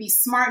if you can be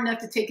smart enough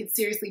to take it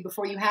seriously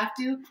before you have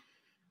to,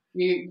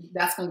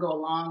 that's going to go a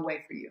long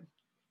way for you.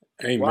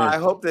 Amen. Well, I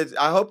hope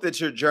that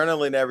you're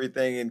journaling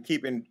everything and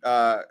keeping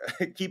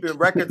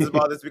records of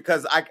all this,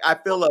 because I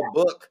feel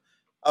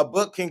a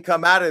book can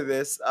come out of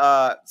this.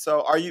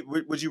 So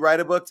would you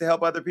write a book to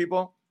help other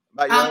people?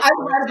 I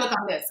would write a book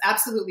on this.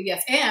 Absolutely,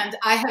 yes. And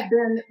I have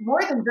been,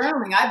 more than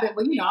journaling,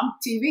 I'm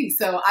TV,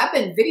 so I've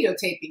been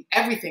videotaping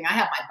everything. I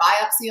have my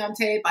biopsy on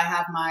tape. I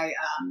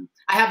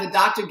have the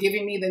doctor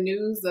giving me the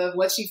news of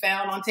what she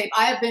found on tape.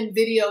 I have been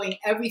videoing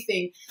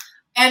everything.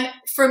 And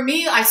for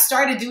me, I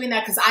started doing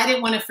that because I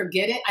didn't want to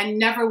forget it. I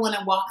never want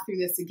to walk through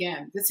this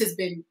again. This has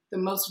been the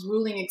most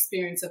grueling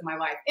experience of my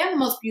life and the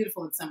most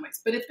beautiful in some ways,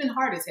 but it's been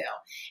hard as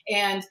hell.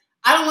 And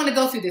I don't want to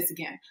go through this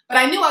again, but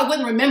I knew I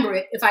wouldn't remember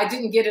it if I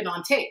didn't get it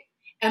on tape.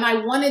 And I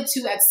wanted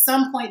to, at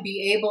some point,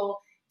 be able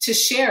to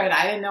share it.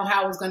 I didn't know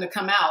how it was going to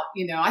come out.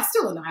 I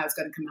still don't know how it's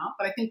going to come out,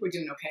 but I think we're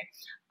doing okay.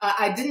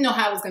 I didn't know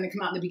how it was going to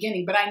come out in the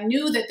beginning, but I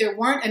knew that there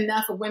weren't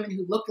enough of women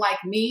who looked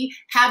like me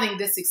having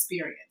this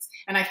experience.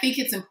 And I think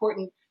it's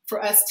important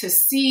for us to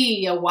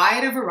see a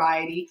wider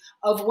variety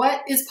of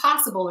what is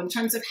possible in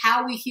terms of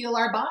how we heal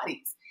our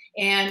bodies.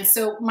 And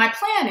so my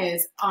plan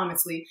is,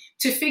 honestly,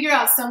 to figure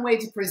out some way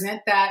to present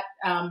that.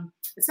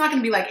 It's not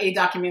going to be like a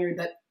documentary,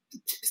 but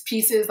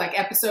pieces, like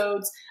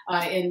episodes,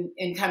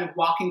 in kind of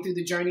walking through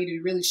the journey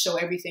to really show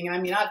everything. And I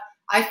mean,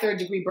 I third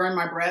degree burned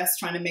my breast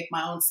trying to make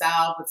my own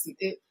salve.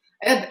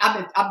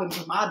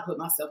 I've put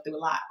myself through a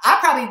lot. I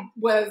probably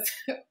was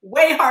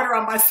way harder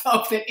on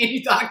myself than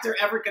any doctor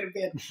ever could have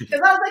been,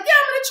 because I was like, yeah,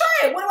 I'm going to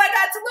try it. What do I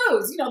got to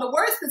lose? The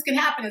worst that can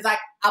happen is I'm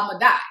going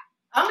to die.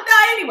 I'm going to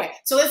die anyway.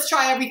 So let's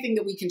try everything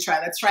that we can try.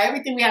 Let's try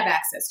everything we have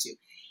access to.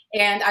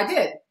 And I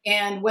did.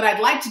 And what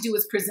I'd like to do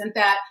is present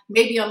that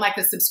maybe on like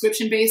a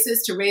subscription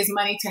basis to raise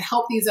money to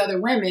help these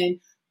other women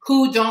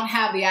who don't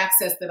have the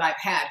access that I've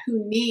had,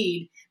 who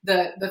need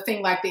the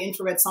thing like the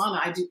infrared sauna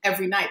I do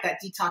every night. That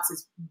detox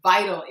is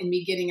vital in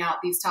me getting out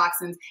these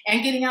toxins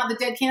and getting out the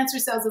dead cancer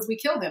cells as we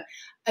kill them.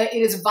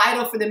 It is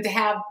vital for them to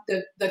have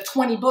the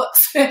 20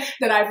 books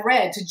that I've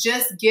read to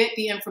just get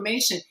the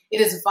information.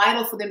 It is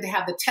vital for them to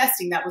have the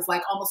testing that was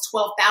like almost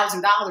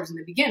 $12,000 in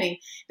the beginning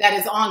that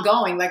is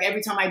ongoing. Like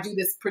every time I do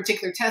this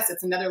particular test,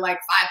 it's another like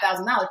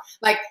 $5,000.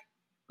 Like,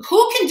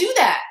 who can do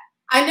that?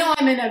 I know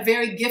I'm in a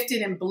very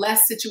gifted and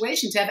blessed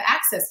situation to have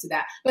access to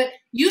that, but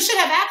you should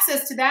have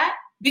access to that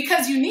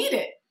because you need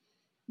it,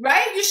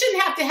 right? You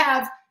shouldn't have to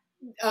have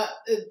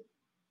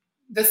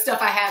the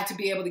stuff I have to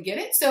be able to get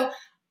it. So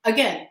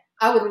again,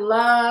 I would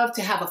love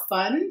to have a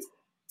fund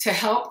to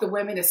help the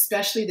women,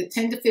 especially the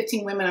 10 to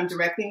 15 women I'm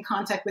directly in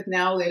contact with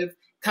now that have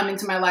come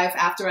into my life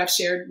after I've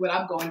shared what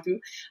I'm going through.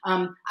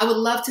 I would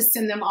love to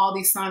send them all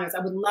these saunas.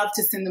 I would love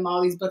to send them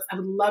all these books. I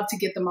would love to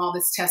get them all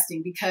this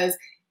testing, because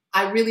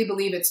I really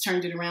believe it's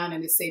turned it around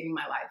and is saving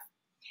my life.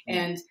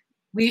 And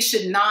we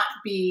should not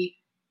be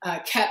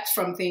kept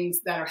from things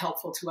that are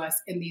helpful to us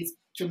in these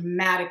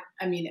dramatic,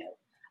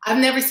 I've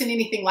never seen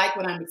anything like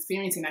what I'm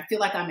experiencing. I feel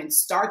like I'm in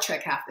Star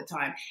Trek half the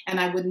time, and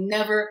I would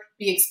never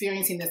be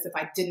experiencing this if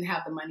I didn't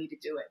have the money to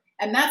do it.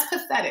 And that's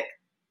pathetic.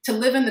 To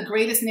live in the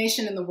greatest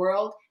nation in the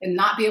world and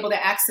not be able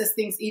to access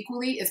things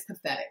equally is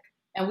pathetic,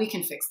 and we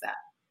can fix that.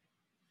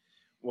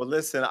 Well,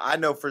 listen, I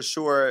know for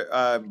sure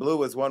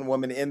Blue is one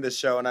woman in the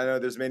show, and I know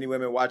there's many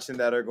women watching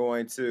that are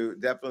going to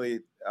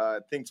definitely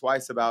think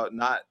twice about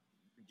not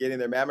getting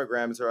their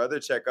mammograms or other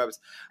checkups.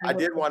 I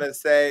did want to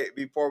say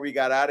before we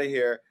got out of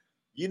here,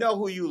 you know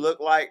who you look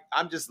like?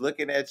 I'm just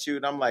looking at you,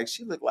 and I'm like,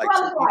 she looked like.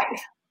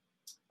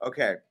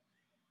 Okay,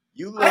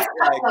 you look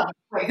like.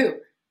 Wait, who?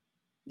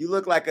 You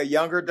look like a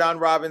younger Dawn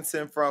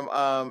Robinson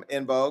from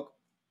En Vogue.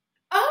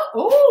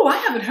 Oh, I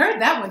haven't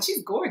heard that one.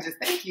 She's gorgeous.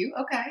 Thank you.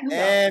 Okay.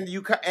 And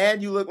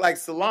you look like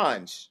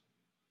Solange.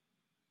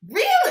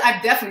 Really?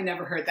 I've definitely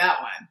never heard that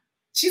one.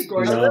 She's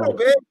gorgeous. A little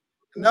bit.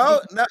 No,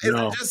 is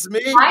it just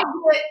me? I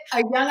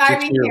get a young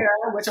Irene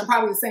Cara, which I'm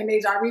probably the same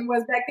age Irene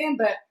was back then,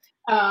 but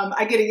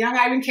I get a young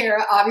Irene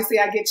Cara. Obviously,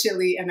 I get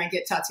Chili, and I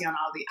get Tatiana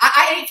Ali.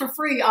 I ate for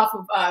free off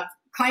of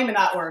claiming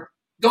or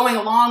going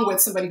along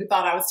with somebody who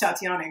thought I was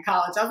Tatiana in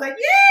college. I was like,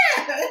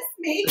 yeah, that's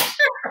me.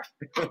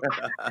 Sure.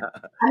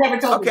 I never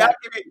told you that.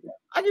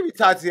 I'll give you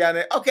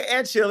Tatiana. Okay,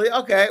 and Chili.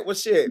 Okay, well,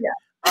 shit.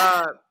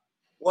 Yeah.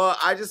 Well,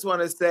 I just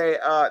want to say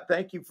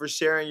thank you for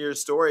sharing your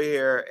story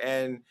here.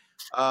 And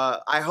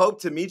I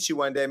hope to meet you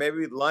one day,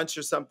 maybe lunch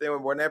or something, or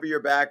whenever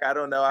you're back. I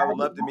don't know. I would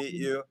love to meet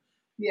you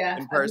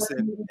in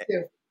person.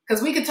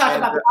 Because we could talk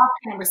about the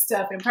off-camera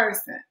stuff in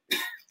person.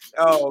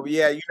 Oh,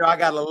 yeah. You know, I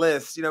got a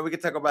list. You know, we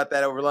could talk about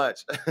that over lunch.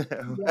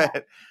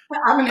 But,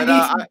 I'm going to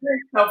need some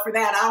drinks, though, for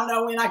that. I don't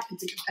know when I can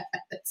do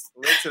that.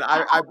 Listen,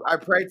 I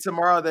pray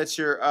tomorrow that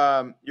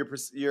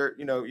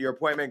your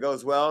appointment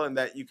goes well and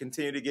that you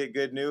continue to get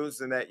good news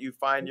and that you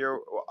find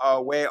your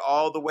way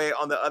all the way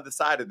on the other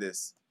side of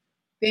this.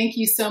 Thank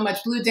you so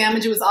much. Blue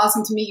Damage, it was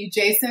awesome to meet you,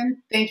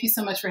 Jason. Thank you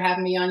so much for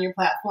having me on your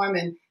platform,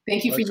 and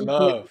thank you for your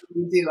work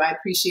you do. I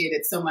appreciate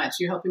it so much.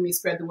 You're helping me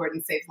spread the word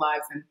and save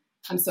lives, and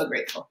I'm so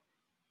grateful.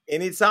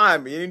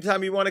 Anytime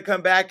you want to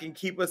come back and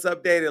keep us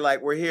updated,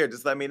 like we're here,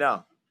 just let me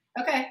know.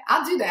 Okay,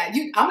 I'll do that.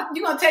 You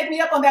gonna take me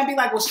up on that and be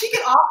like, "Will she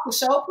get off the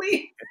show,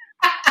 please?"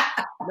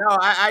 No,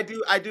 I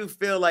do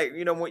feel like,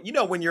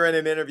 when you're in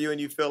an interview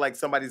and you feel like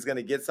somebody's going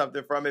to get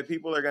something from it,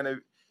 people are going to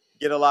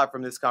get a lot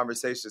from this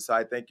conversation. So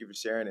I thank you for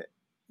sharing it.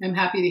 I'm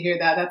happy to hear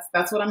that.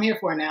 That's what I'm here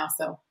for now.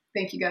 So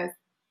thank you, guys.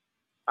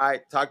 All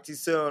right, talk to you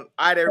soon.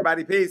 All right,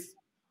 everybody, peace.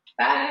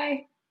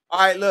 Bye. All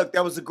right, look,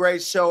 that was a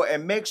great show,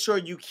 and make sure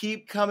you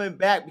keep coming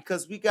back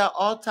because we got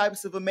all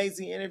types of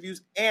amazing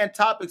interviews and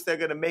topics that are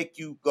going to make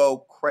you go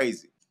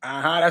crazy.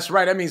 That's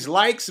right. That means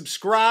like,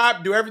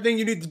 subscribe, do everything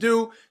you need to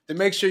do to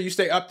make sure you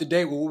stay up to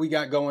date with what we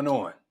got going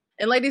on.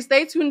 And ladies,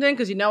 stay tuned in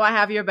because you know I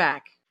have your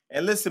back.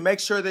 And listen, make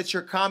sure that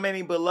you're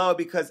commenting below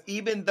because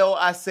even though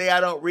I say I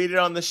don't read it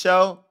on the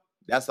show,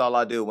 that's all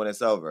I do when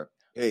it's over.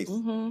 Peace.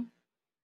 Mm-hmm.